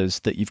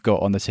hunters that you've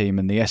got on the team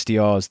and the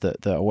SDRs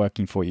that are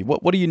working for you?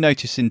 What do you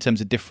notice in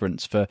terms of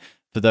difference for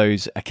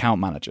those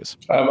account managers?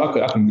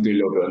 I can do a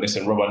little bit on this,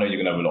 and Rob, I know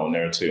you're going to have a lot on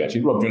there too.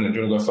 Actually, Rob, do you want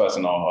to go first,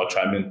 and I'll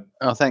chime in?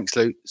 Oh, thanks,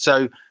 Luke.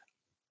 So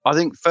I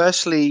think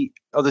firstly,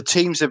 the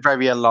teams are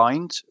very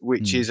aligned,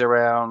 which is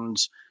around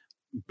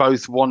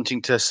both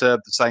wanting to serve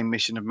the same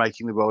mission of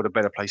making the world a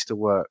better place to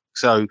work.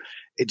 So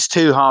it's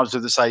two halves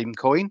of the same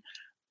coin.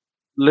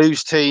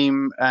 Lou's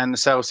team and the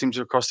sales teams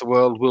across the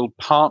world will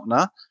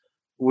partner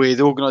with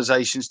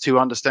organizations to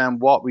understand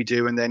what we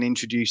do and then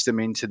introduce them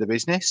into the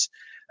business.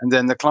 And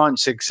then the client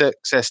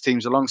success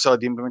teams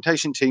alongside the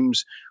implementation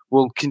teams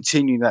will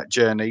continue that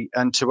journey.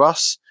 And to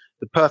us,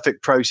 the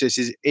perfect process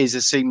is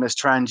a seamless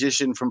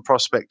transition from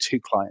prospect to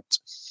client.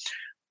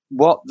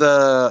 What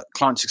the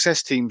client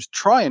success teams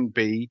try and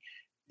be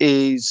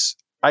is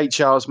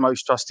HR's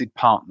most trusted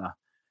partner.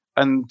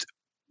 And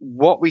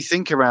what we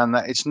think around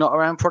that, it's not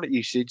around product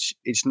usage,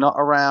 it's not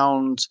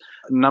around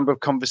a number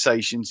of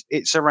conversations,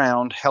 it's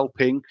around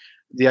helping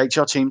the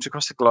HR teams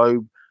across the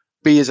globe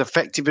be as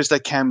effective as they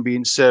can be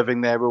in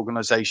serving their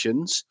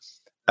organizations.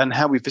 And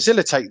how we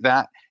facilitate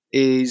that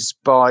is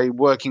by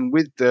working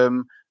with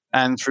them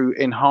and through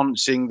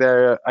enhancing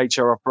their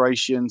HR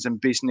operations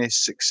and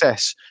business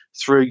success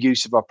through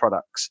use of our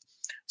products.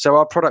 So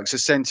our products are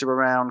centered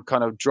around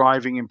kind of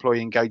driving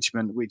employee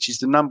engagement, which is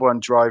the number one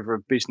driver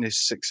of business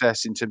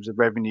success in terms of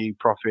revenue,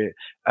 profit,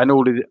 and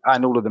all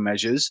of the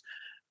measures.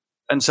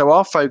 And so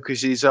our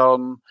focus is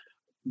on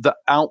the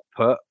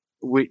output,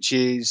 which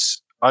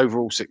is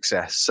overall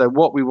success. So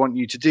what we want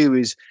you to do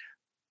is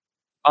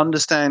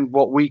understand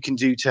what we can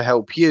do to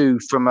help you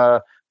from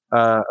a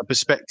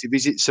perspective.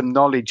 Is it some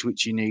knowledge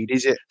which you need?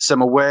 Is it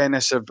some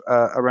awareness of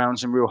around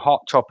some real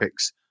hot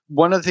topics?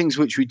 one of the things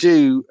which we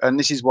do, and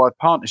this is why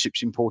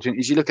partnership's important,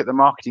 is you look at the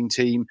marketing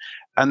team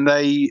and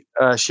they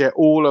share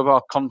all of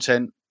our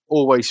content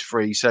always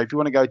free. So if you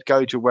want to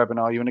go to a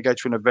webinar, you want to go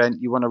to an event,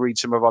 you want to read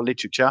some of our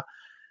literature,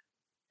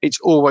 it's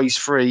always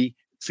free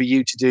for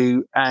you to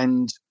do.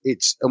 And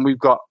we've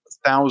got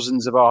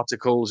thousands of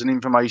articles and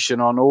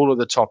information on all of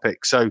the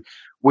topics. So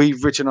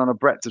we've written on a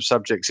breadth of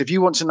subjects. If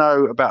you want to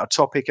know about a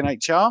topic in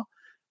HR,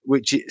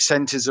 which it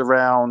centers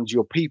around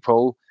your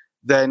people,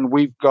 then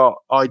we've got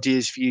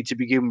ideas for you to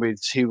begin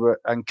with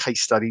and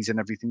case studies and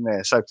everything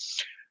there. So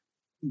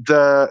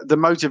the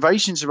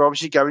motivations are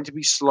obviously going to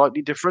be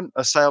slightly different.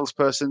 A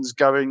salesperson's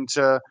going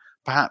to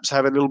perhaps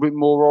have a little bit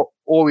more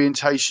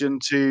orientation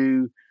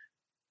to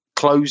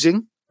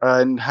closing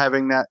and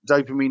having that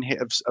dopamine hit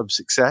of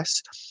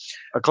success.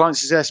 A client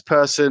success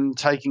person,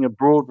 taking a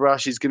broad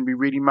brush, is going to be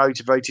really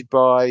motivated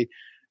by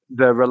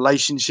the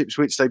relationships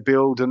which they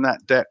build and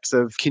that depth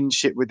of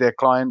kinship with their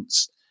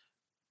clients,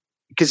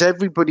 because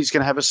everybody's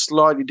going to have a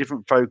slightly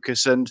different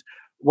focus. And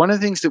one of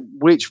the things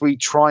which we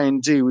try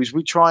and do is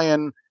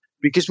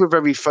because we're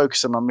very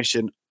focused on our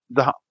mission,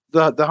 the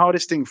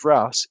hardest thing for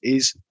us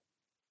is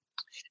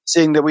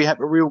seeing that we have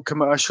a real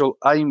commercial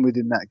aim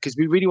within that, because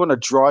we really want to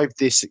drive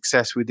this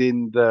success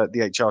within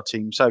the HR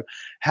team. So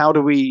how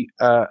do we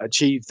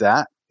achieve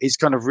that is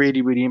kind of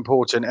really, really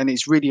important. And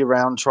it's really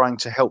around trying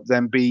to help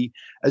them be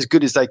as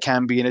good as they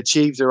can be and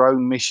achieve their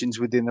own missions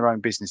within their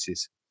own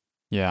businesses.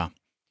 Yeah.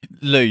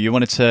 Lou, you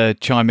wanted to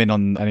chime in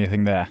on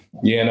anything there?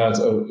 Yeah, no, it's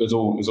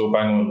all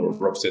bang on what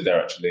Rob said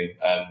there, actually.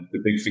 And the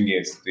big thing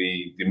is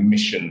the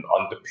mission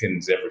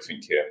underpins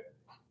everything here,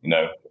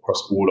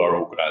 across all our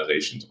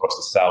organizations, across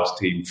the sales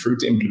team, through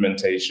to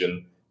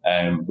implementation,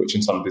 which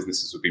in some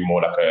businesses would be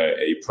more like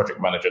a project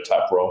manager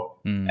type role,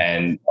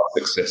 and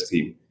our success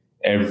team.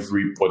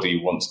 Everybody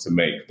wants to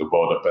make the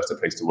world a better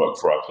place to work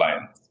for our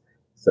clients.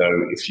 So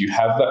if you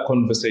have that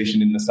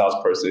conversation in the sales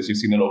process, you've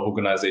seen a lot of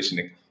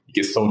organizations, you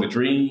get sold a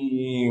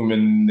dream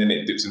and then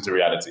it dips into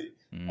reality.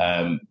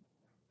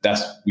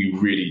 We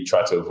really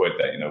try to avoid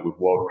that, with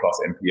world-class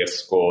NPS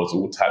scores,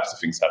 all types of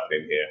things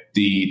happening here.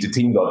 The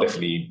teams are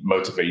definitely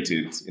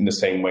motivated in the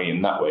same way,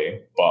 in that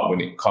way. But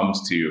when it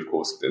comes to, of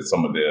course, there's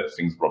some of the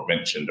things Rob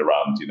mentioned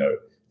around,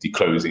 the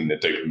closing, the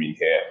dopamine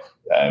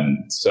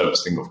here,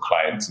 servicing of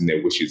clients and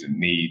their wishes and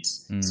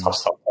needs,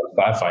 sometimes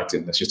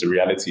firefighting. That's just a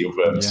reality of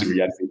the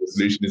reality of the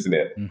solution, isn't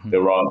it?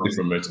 There are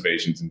different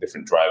motivations and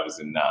different drivers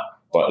in that.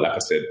 But like I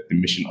said, the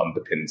mission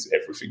underpins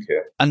everything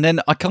here. And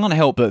then I can't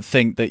help but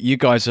think that you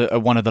guys are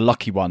one of the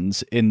lucky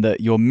ones in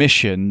that your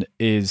mission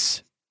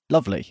is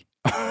lovely.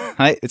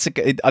 Right?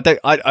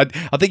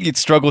 I think you'd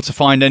struggle to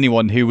find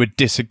anyone who would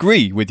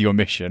disagree with your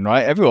mission,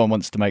 right? Everyone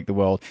wants to make the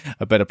world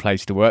a better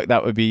place to work.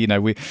 That would be,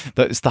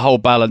 that's the whole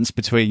balance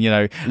between,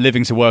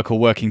 living to work or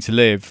working to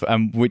live.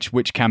 And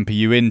which camp are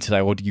you in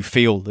today, or do you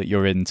feel that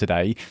you're in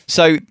today?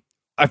 So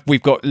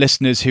we've got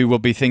listeners who will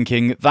be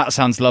thinking, that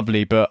sounds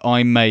lovely, but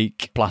I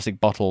make plastic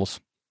bottles.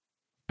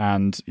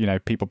 And,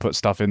 people put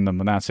stuff in them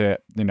and that's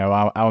it.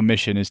 Our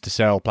mission is to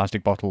sell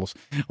plastic bottles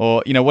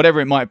or, whatever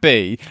it might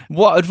be.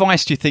 What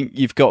advice do you think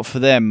you've got for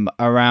them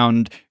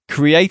around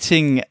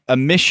creating a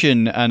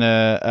mission and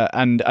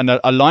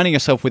aligning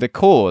yourself with a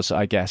cause,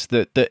 I guess,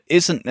 that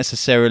isn't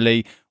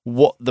necessarily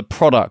what the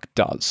product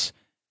does?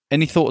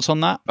 Any thoughts on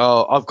that?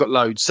 Oh, I've got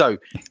loads. So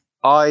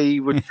I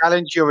would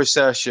challenge your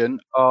assertion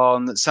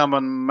on that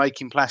someone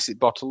making plastic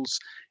bottles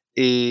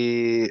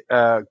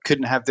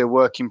couldn't have their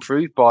work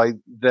improved by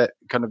that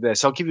kind of there.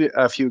 So I'll give you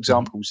a few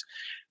examples.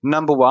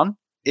 Number one,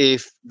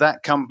 if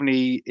that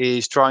company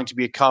is trying to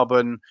be a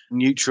carbon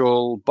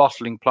neutral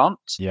bottling plant,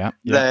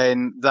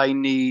 then they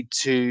need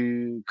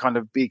to kind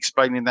of be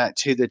explaining that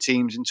to their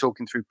teams and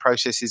talking through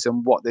processes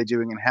and what they're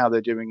doing and how they're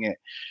doing it.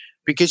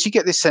 Because you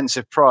get this sense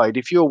of pride.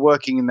 If you're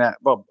working in that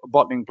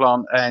bottling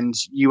plant and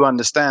you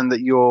understand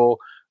that your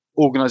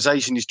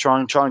organization is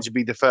trying to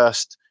be the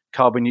first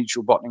carbon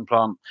neutral bottling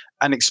plant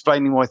and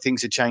explaining why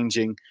things are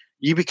changing,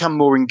 you become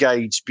more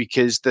engaged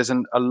because there's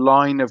a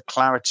line of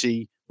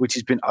clarity which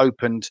has been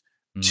opened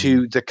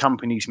to the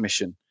company's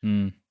mission.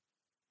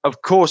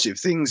 Of course, if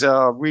things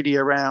are really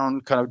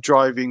around kind of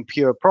driving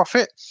pure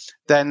profit,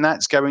 then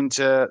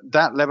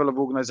that level of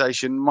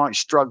organization might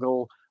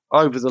struggle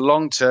over the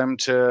long term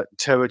to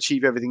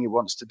achieve everything it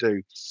wants to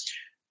do.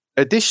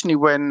 Additionally,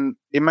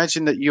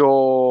 imagine that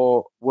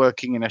you're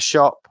working in a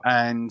shop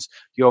and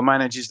your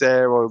manager's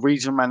there or a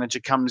regional manager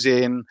comes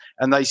in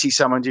and they see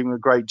someone doing a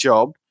great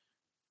job.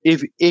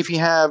 If you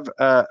have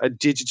a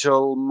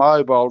digital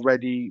mobile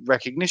ready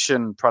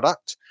recognition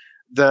product,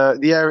 the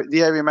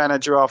area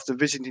manager, after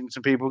visiting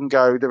some people, can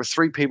go, there were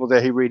 3 people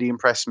there who really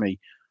impressed me.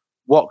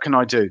 What can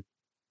I do?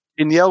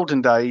 In the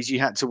olden days,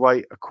 you had to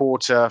wait a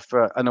quarter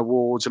for an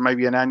awards or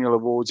maybe an annual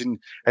awards, and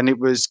it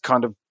was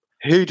kind of,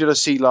 who did I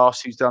see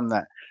last who's done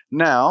that?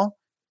 Now,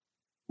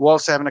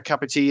 whilst they're having a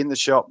cup of tea in the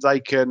shop,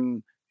 they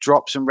can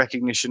drop some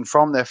recognition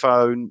from their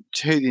phone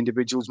to the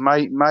individuals,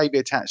 maybe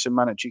attach a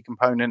monetary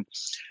component,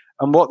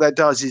 And what that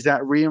does is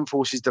that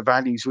reinforces the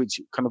values which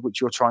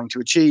you're trying to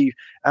achieve,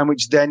 and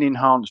which then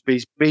enhance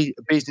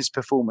business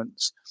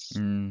performance.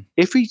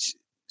 If we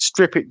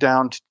strip it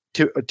down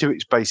to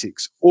its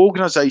basics,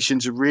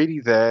 organizations are really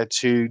there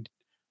to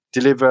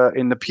deliver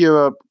in the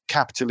pure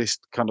capitalist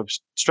kind of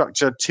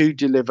structure, to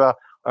deliver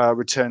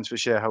returns for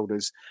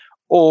shareholders.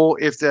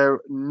 Or if they're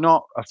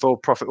not a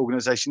for-profit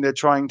organization, they're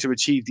trying to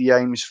achieve the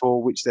aims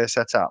for which they're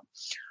set up.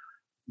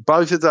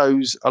 Both of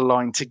those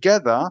align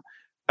together.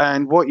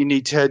 And what you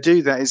need to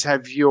do that is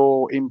have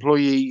your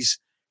employees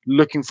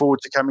looking forward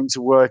to coming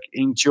to work,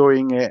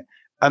 enjoying it,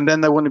 and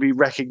then they want to be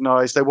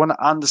recognized. They want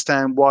to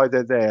understand why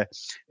they're there.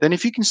 Then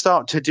if you can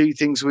start to do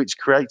things which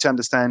creates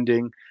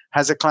understanding,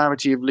 has a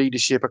clarity of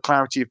leadership, a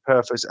clarity of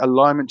purpose,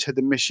 alignment to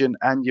the mission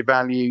and your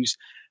values,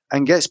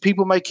 and gets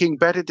people making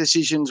better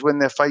decisions when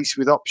they're faced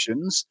with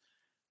options,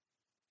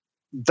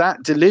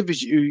 that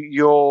delivers you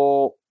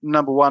your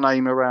number one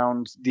aim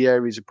around the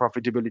areas of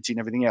profitability and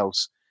everything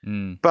else.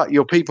 But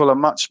your people are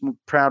much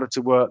prouder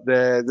to work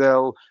there.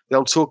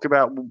 They'll talk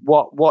about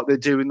what they're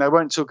doing. They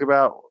won't talk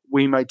about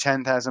we made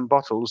 10,000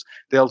 bottles.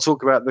 They'll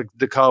talk about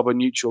the carbon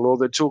neutral, or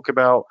they'll talk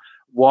about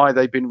why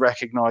they've been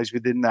recognized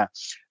within that.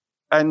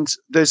 And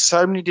there's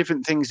so many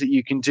different things that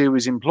you can do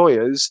as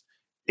employers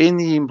in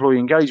the employee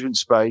engagement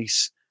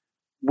space,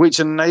 which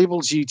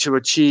enables you to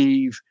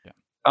achieve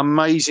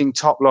amazing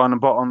top line and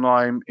bottom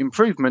line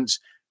improvements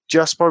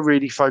just by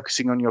really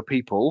focusing on your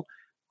people.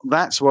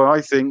 That's why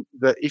I think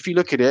that if you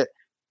look at it,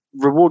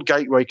 Reward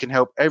Gateway can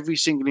help every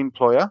single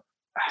employer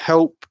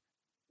help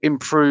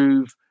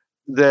improve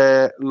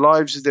their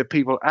lives of their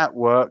people at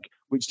work,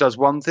 which does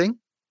one thing,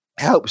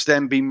 helps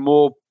them be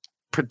more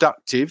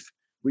productive,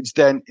 which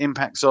then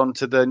impacts on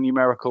to the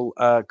numerical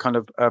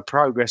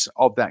progress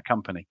of that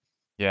company.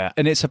 Yeah,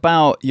 and it's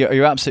about,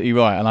 you're absolutely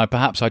right. And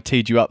I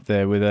teed you up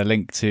there with a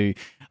link to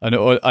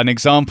an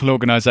example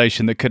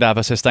organization that could have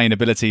a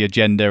sustainability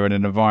agenda and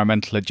an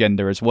environmental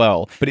agenda as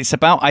well. But it's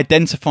about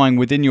identifying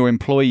within your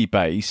employee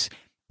base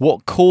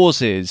what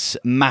causes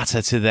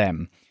matter to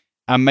them,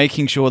 and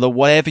making sure that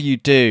whatever you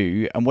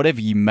do and whatever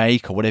you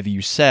make or whatever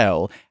you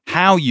sell,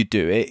 how you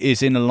do it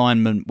is in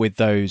alignment with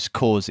those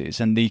causes,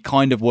 and the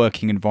kind of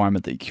working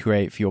environment that you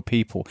create for your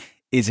people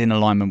is in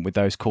alignment with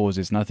those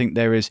causes. And I think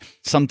there is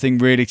something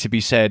really to be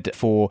said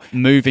for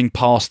moving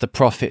past the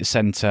profit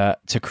center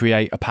to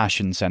create a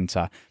passion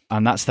center.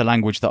 And that's the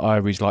language that I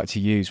always like to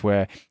use,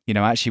 where,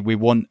 actually we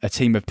want a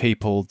team of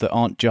people that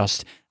aren't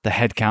just the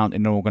head count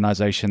in an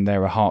organization,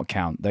 they're a heart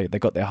count. They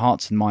got their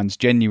hearts and minds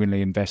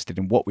genuinely invested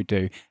in what we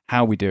do,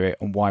 how we do it,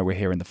 and why we're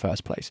here in the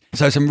first place.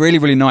 So some really,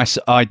 really nice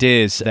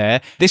ideas there.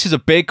 This is a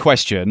big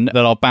question that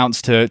I'll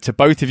bounce to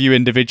both of you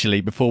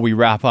individually before we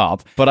wrap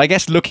up. But I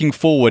guess looking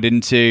forward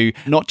into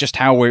not just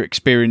how we're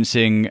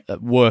experiencing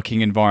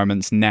working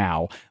environments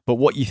now, but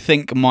what you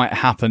think might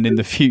happen in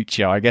the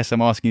future. I guess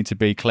I'm asking you to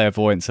be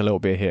clairvoyant a little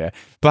bit here.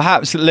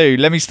 Perhaps, Lou,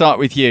 let me start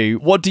with you.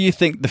 What do you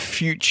think the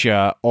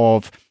future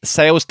of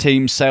sales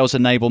teams, sales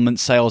enablement,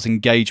 sales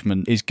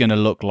engagement is going to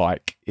look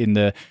like in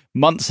the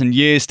months and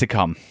years to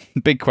come?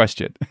 Big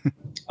question.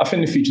 I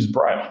think the future's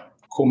bright.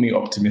 Call me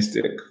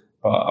optimistic,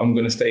 but I'm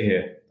going to stay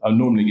here. I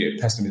normally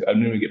get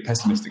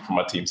pessimistic from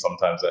my team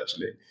sometimes,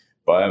 actually.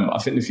 But I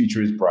think the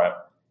future is bright.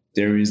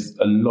 There is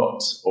a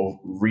lot of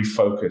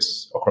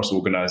refocus across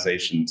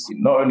organizations,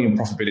 not only in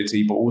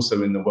profitability, but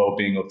also in the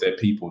well-being of their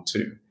people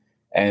too.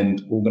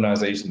 And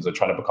organizations are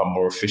trying to become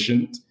more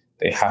efficient.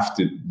 They have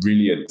to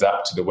really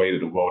adapt to the way that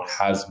the world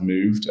has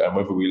moved. And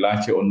whether we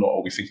like it or not,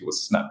 or we think it will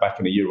snap back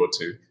in a year or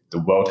two,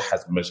 the world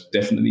has most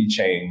definitely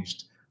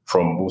changed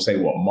from, we'll say,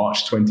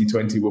 March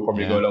 2020, we'll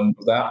probably go along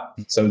with that.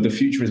 So the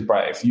future is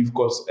bright. If you've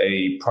got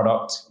a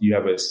product, you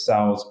have a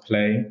sales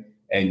play,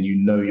 and you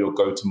know your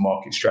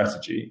go-to-market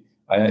strategy,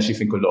 I actually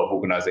think a lot of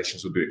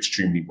organizations will do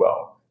extremely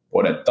well.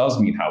 What that does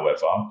mean,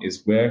 however,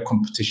 is where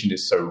competition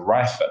is so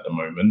rife at the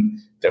moment,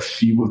 that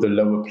few of the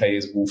lower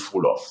players will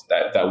fall off.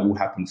 That will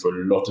happen for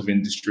a lot of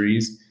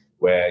industries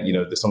where,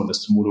 some of the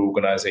smaller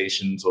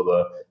organizations or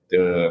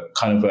the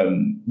kind of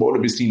what would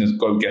have been seen as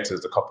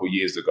go-getters a couple of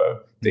years ago,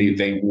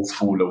 they will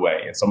fall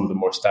away. And some of the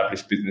more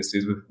established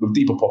businesses with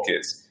deeper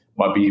pockets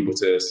might be able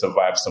to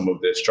survive some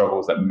of the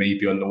struggles that may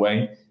be on the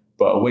way.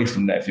 But away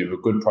from that, if you have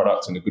a good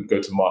product and a good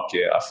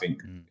go-to-market, I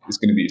think it's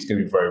going to be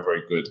very,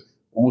 very good.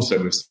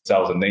 Also with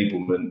sales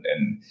enablement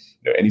and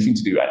anything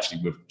to do actually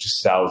with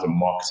just sales and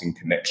marketing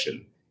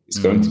connection, it's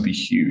going to be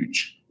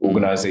huge.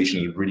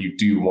 Organizations really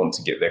do want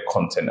to get their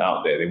content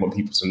out there. They want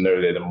people to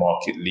know they're the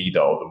market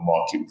leader or the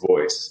market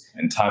voice.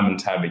 And time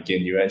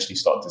again, you actually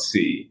start to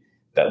see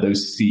that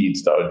those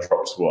seeds that are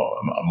dropped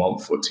a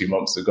month or 2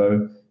 months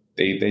ago,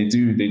 they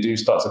do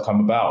start to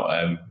come about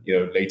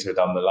later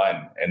down the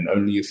line, and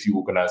only a few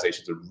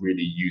organizations are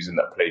really using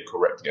that play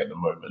correctly at the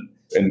moment.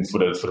 And for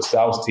the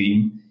sales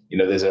team,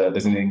 there's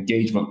an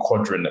engagement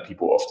quadrant that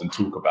people often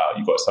talk about.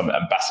 You've got some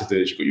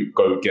ambassadors, you've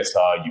got your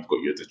go-getter, you've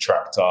got your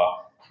detractor.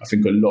 I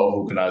think a lot of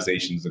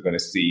organizations are going to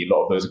see a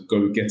lot of those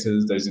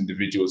go-getters, those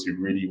individuals who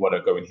really want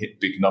to go and hit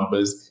big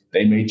numbers.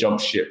 They may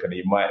jump ship, and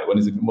when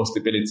there's a bit more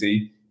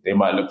stability, they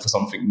might look for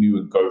something new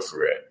and go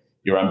for it.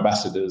 Your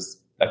ambassadors,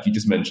 like you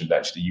just mentioned,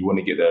 actually, you want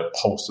to get the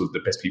pulse of the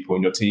best people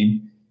in your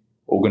team.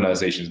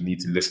 Organizations need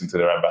to listen to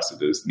their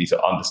ambassadors, need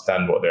to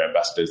understand what their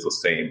ambassadors are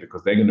saying,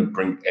 because they're going to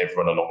bring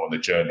everyone along on the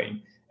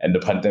journey. And the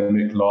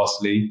pandemic,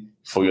 lastly,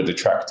 for your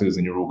detractors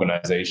in your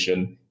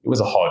organization, it was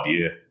a hard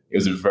year. It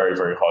was a very,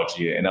 very hard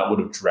year. And that would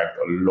have dragged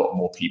a lot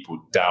more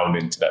people down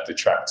into that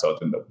detractor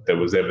than there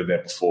was ever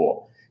there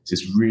before. So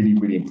it's really,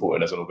 really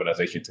important as an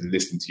organization to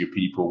listen to your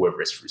people,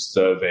 whether it's through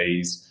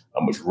surveys,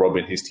 which Rob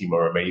and his team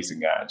are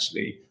amazing at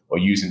actually, or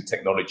using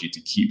technology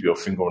to keep your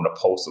finger on the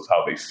pulse of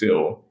how they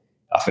feel.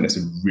 I think that's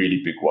a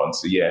really big one.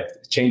 So yeah,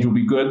 change will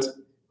be good,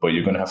 but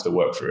you're going to have to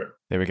work through it.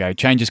 There we go.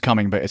 Change is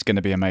coming, but it's going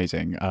to be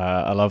amazing.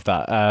 I love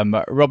that.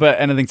 Robert,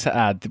 anything to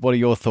add? What are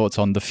your thoughts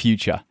on the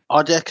future?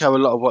 I'd echo a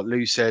lot of what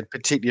Lou said,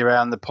 particularly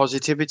around the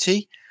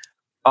positivity.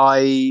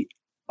 I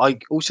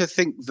also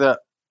think that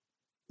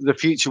the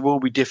future will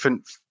be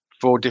different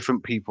for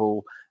different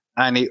people,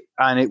 and it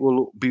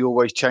will be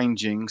always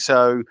changing.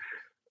 So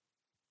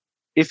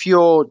if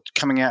you're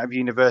coming out of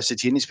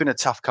university, and it's been a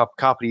tough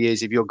couple of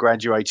years, if you're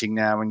graduating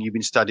now and you've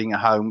been studying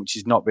at home, which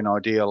has not been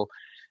ideal,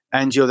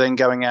 and you're then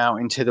going out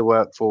into the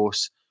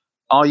workforce,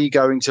 are you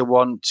going to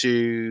want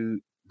to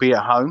be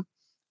at home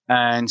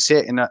and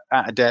sit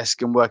at a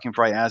desk and working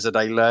for 8 hours a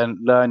day,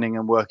 learning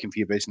and working for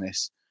your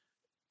business?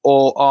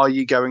 Or are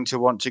you going to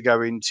want to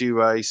go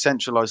into a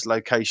centralized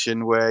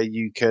location where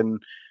you can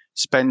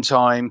spend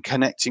time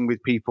connecting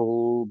with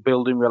people,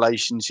 building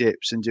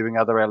relationships and doing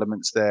other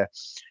elements there?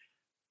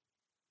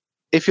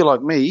 If you're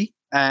like me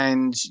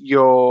and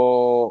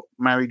you're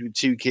married with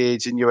 2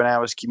 kids and you're an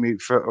hour's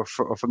commute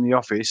from the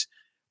office,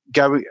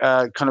 going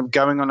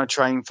on a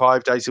train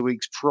 5 days a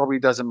week probably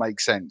doesn't make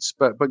sense.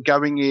 But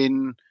going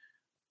in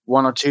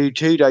 1 or 2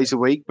 days a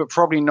week, but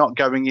probably not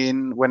going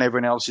in when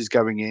everyone else is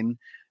going in,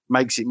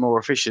 makes it more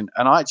efficient.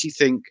 And I actually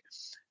think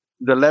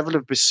the level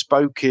of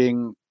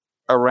bespoking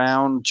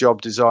around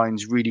job design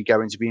is really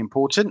going to be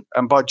important.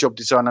 And by job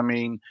design, I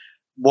mean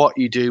what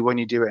you do, when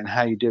you do it, and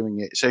how you're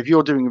doing it. So if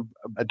you're doing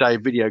a day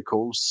of video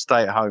calls,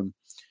 stay at home.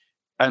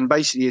 And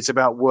basically, it's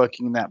about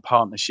working in that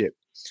partnership.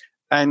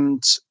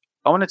 And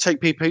I want to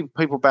take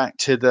people back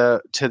to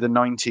the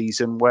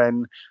 90s, and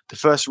when the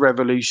first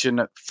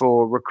revolution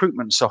for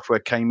recruitment software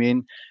came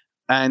in,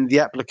 and the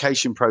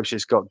application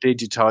process got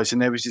digitized,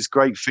 and there was this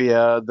great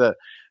fear that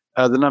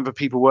the number of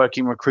people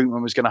working in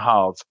recruitment was going to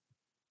halve.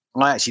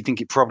 I actually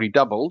think it probably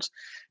doubled,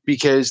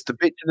 because the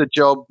bit of the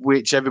job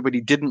which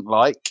everybody didn't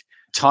like,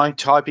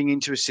 typing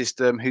into a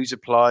system, who's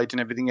applied and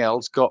everything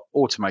else, got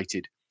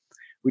automated,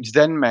 which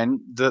then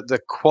meant that the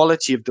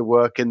quality of the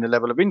work and the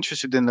level of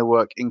interest within the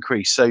work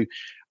increased. So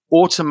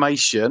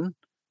automation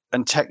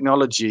and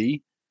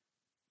technology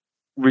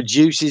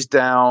reduces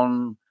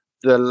down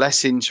the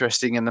less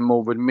interesting and the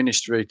more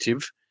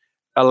administrative,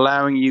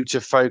 allowing you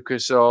to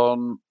focus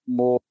on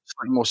more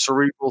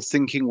cerebral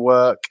thinking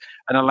work,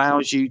 and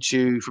allows you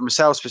to, from a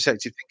sales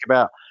perspective, think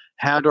about,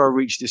 how do I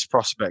reach this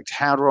prospect?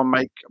 How do I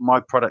make my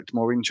product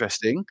more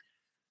interesting?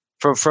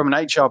 From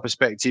an HR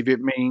perspective, it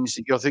means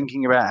that you're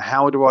thinking about,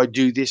 how do I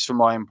do this for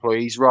my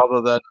employees,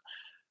 rather than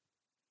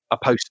a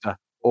poster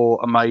or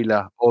a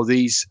mailer or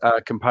these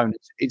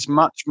components. It's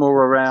much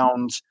more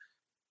around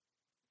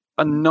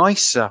a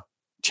nicer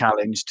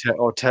challenge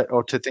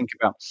to think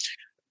about.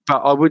 But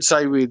I would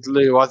say with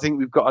Lou, I think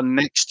we've got a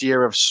next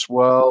year of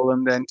swirl,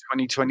 and then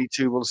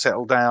 2022 will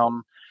settle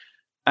down.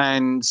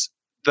 And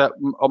that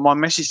my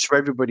message to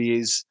everybody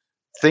is,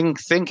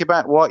 think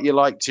about what you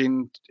liked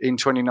in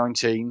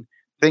 2019,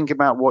 think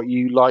about what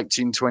you liked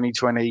in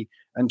 2020,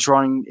 and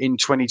trying in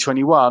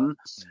 2021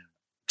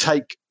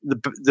 take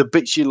the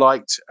bits you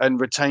liked and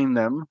retain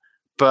them,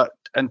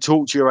 and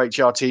talk to your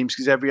HR teams,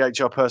 because every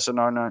HR person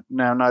I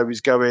now know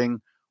is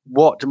going,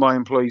 what do my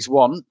employees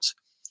want?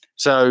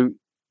 So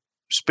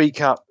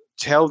speak up,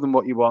 tell them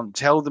what you want,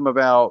 tell them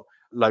about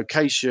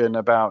location,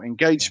 about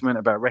engagement,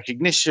 about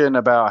recognition,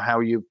 about how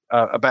you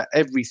about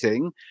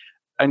everything,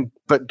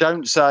 but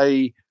don't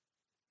say,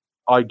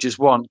 I just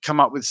want, come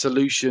up with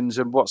solutions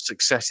and what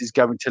success is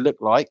going to look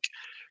like,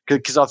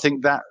 because I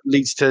think that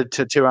leads to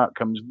 2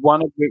 outcomes,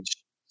 one of which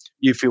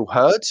you feel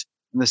heard,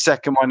 and the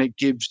second one, it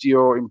gives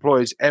your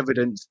employers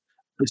evidence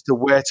as to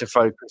where to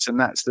focus, and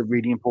that's the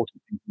really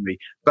important thing for me.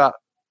 But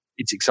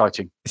it's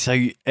exciting. So,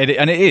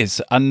 it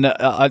is. And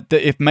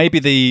if maybe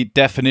the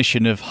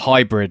definition of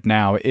hybrid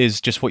now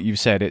is just what you've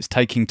said, it's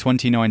taking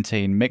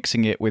 2019,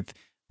 mixing it with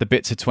the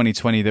bits of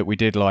 2020 that we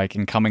did like,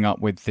 and coming up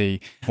with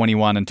the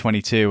 21 and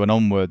 22 and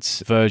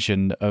onwards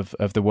version of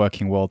the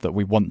working world that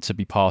we want to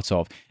be part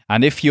of.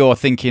 And if you're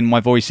thinking my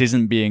voice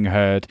isn't being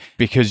heard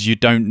because you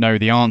don't know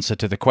the answer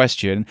to the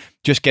question,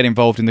 just get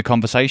involved in the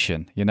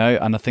conversation, And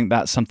I think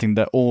that's something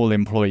that all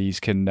employees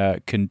can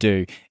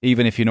do,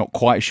 even if you're not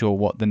quite sure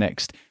what the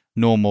next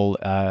normal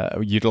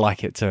you'd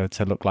like it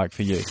to look like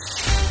for you.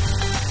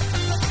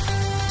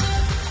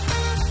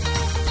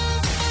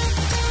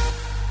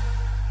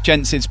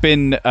 Gents, it's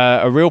been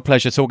a real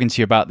pleasure talking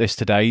to you about this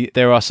today.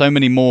 There are so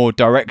many more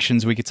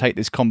directions we could take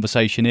this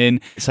conversation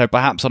in, so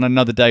perhaps on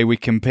another day we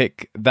can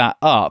pick that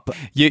up.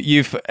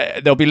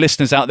 There'll be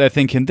listeners out there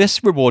thinking,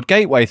 this Reward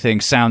Gateway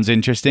thing sounds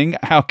interesting.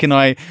 How can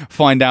I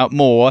find out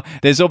more?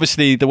 There's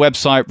obviously the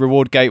website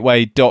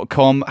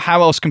rewardgateway.com.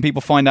 How else can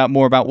people find out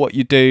more about what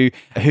you do,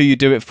 who you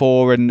do it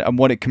for, and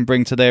what it can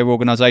bring to their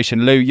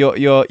organisation? Lou,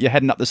 you're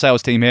heading up the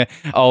sales team here.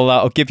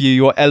 I'll give you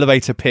your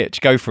elevator pitch.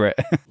 Go for it.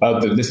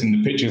 Listen,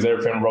 the pitch is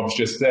everything Rob's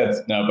just said.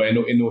 No, but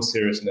in all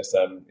seriousness,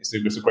 it's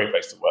a great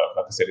place to work.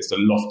 Like I said, it's a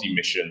lofty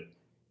mission,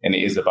 and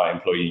it is about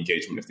employee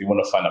engagement. If they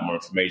want to find out more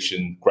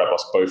information, grab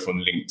us both on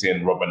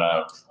LinkedIn, Rob and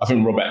I. I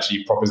think Rob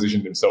actually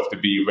propositioned himself to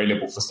be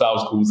available for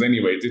sales calls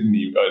anyway, didn't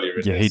he,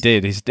 earlier? He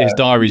did. His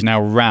diary's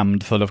now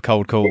rammed full of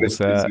cold calls.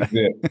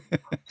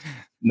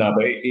 No,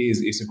 but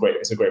it's a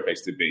great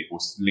place to be.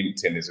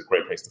 LinkedIn is a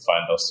great place to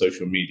find us,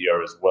 social media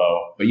as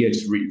well. But yeah,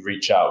 just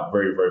reach out.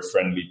 Very, very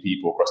friendly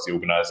people across the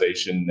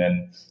organisation.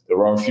 And there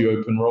are a few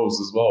open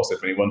roles as well. So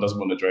if anyone does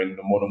want to join,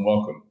 they're more than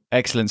welcome.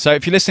 Excellent. So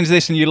if you're listening to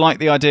this and you like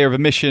the idea of a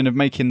mission of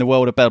making the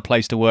world a better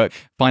place to work,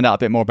 find out a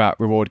bit more about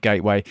Reward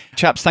Gateway.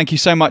 Chaps, thank you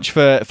so much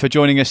for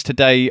joining us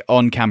today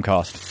on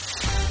Camcast.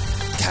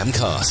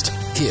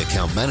 Camcast, key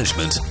account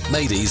management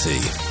made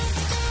easy.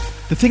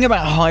 The thing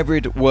about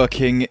hybrid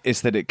working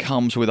is that it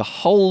comes with a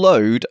whole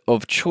load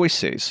of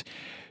choices.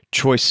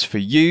 Choice for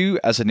you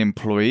as an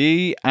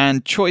employee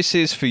and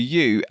choices for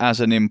you as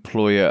an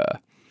employer.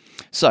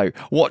 So,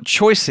 what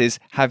choices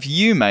have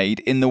you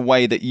made in the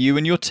way that you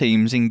and your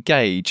teams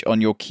engage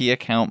on your key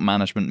account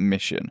management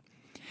mission?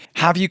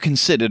 Have you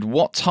considered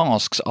what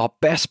tasks are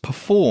best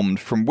performed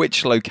from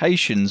which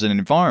locations and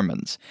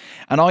environments?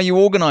 And are you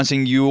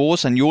organising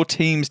yours and your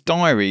team's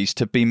diaries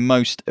to be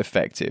most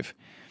effective?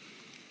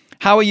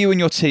 How are you and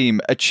your team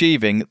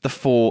achieving the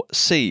 4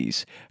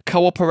 C's?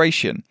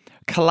 Cooperation,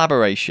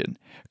 collaboration,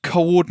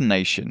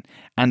 coordination,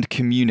 and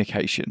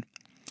communication.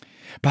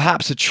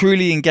 Perhaps a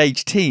truly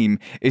engaged team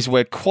is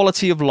where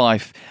quality of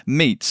life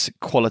meets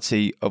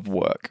quality of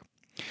work.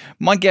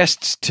 My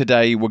guests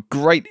today were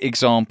great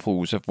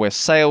examples of where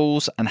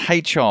sales and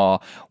HR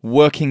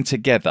working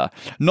together,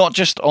 not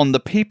just on the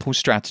people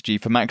strategy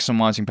for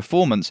maximising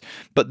performance,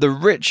 but the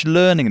rich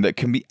learning that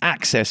can be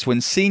accessed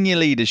when senior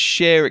leaders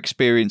share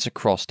experience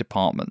across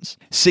departments.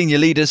 Senior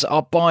leaders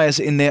are buyers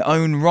in their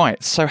own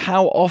right, so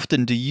how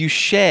often do you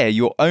share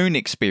your own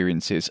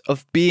experiences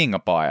of being a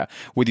buyer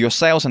with your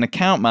sales and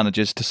account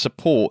managers to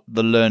support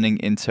the learning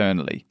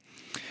internally?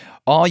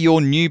 Are your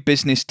new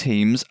business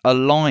teams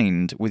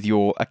aligned with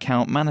your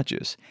account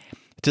managers?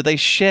 Do they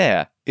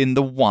share in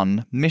the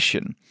one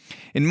mission?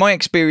 In my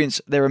experience,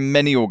 there are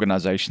many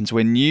organisations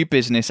where new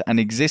business and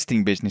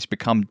existing business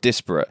become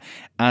disparate,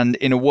 and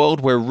in a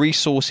world where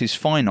resource is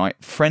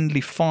finite,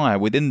 friendly fire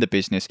within the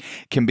business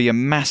can be a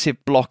massive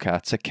blocker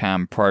to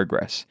CAM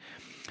progress.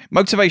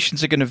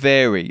 Motivations are going to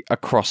vary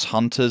across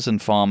hunters and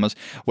farmers,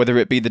 whether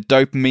it be the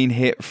dopamine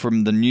hit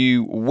from the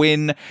new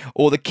win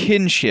or the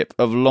kinship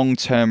of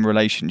long-term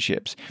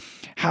relationships.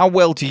 How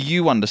well do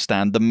you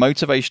understand the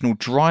motivational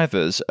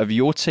drivers of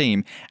your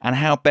team, and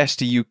how best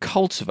do you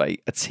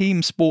cultivate a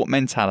team sport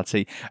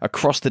mentality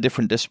across the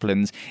different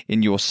disciplines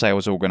in your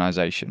sales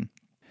organisation?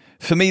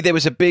 For me, there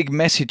was a big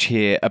message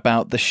here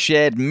about the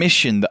shared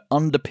mission that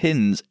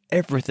underpins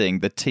everything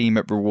the team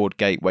at Reward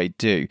Gateway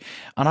do.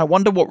 And I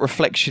wonder what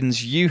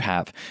reflections you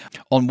have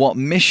on what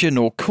mission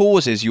or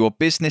causes your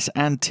business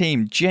and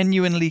team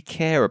genuinely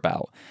care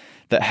about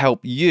that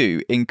help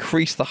you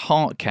increase the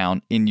heart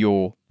count in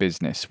your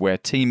business, where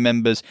team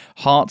members'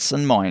 hearts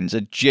and minds are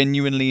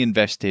genuinely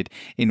invested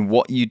in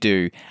what you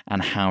do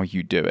and how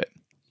you do it.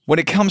 When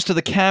it comes to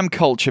the CAM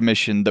culture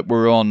mission that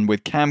we're on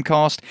with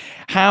Camcast,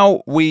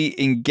 how we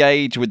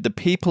engage with the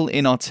people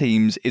in our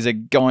teams is a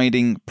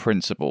guiding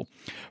principle.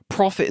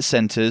 Profit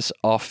centers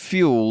are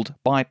fueled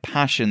by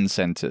passion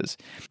centers.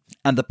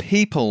 And the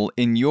people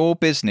in your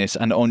business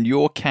and on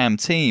your CAM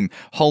team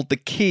hold the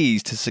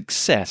keys to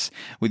success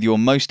with your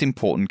most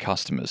important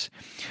customers.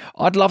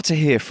 I'd love to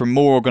hear from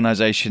more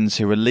organizations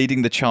who are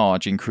leading the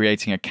charge in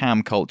creating a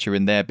CAM culture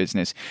in their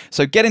business.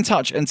 So get in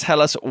touch and tell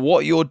us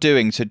what you're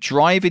doing to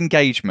drive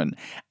engagement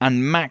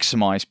and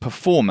maximize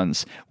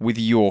performance with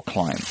your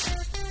clients.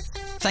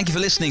 Thank you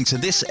for listening to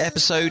this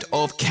episode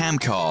of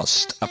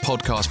Camcast, a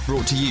podcast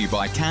brought to you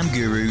by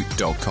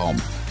camguru.com,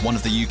 one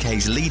of the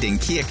UK's leading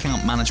key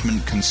account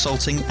management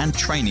consulting and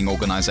training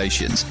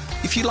organisations.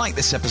 If you like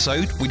this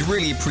episode, we'd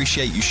really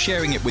appreciate you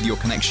sharing it with your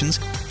connections,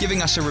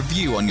 giving us a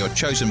review on your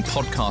chosen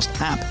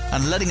podcast app,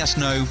 and letting us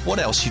know what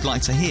else you'd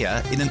like to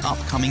hear in an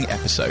upcoming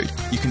episode.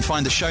 You can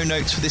find the show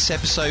notes for this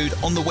episode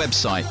on the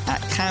website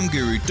at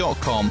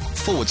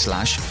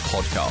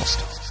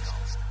camguru.com/podcast.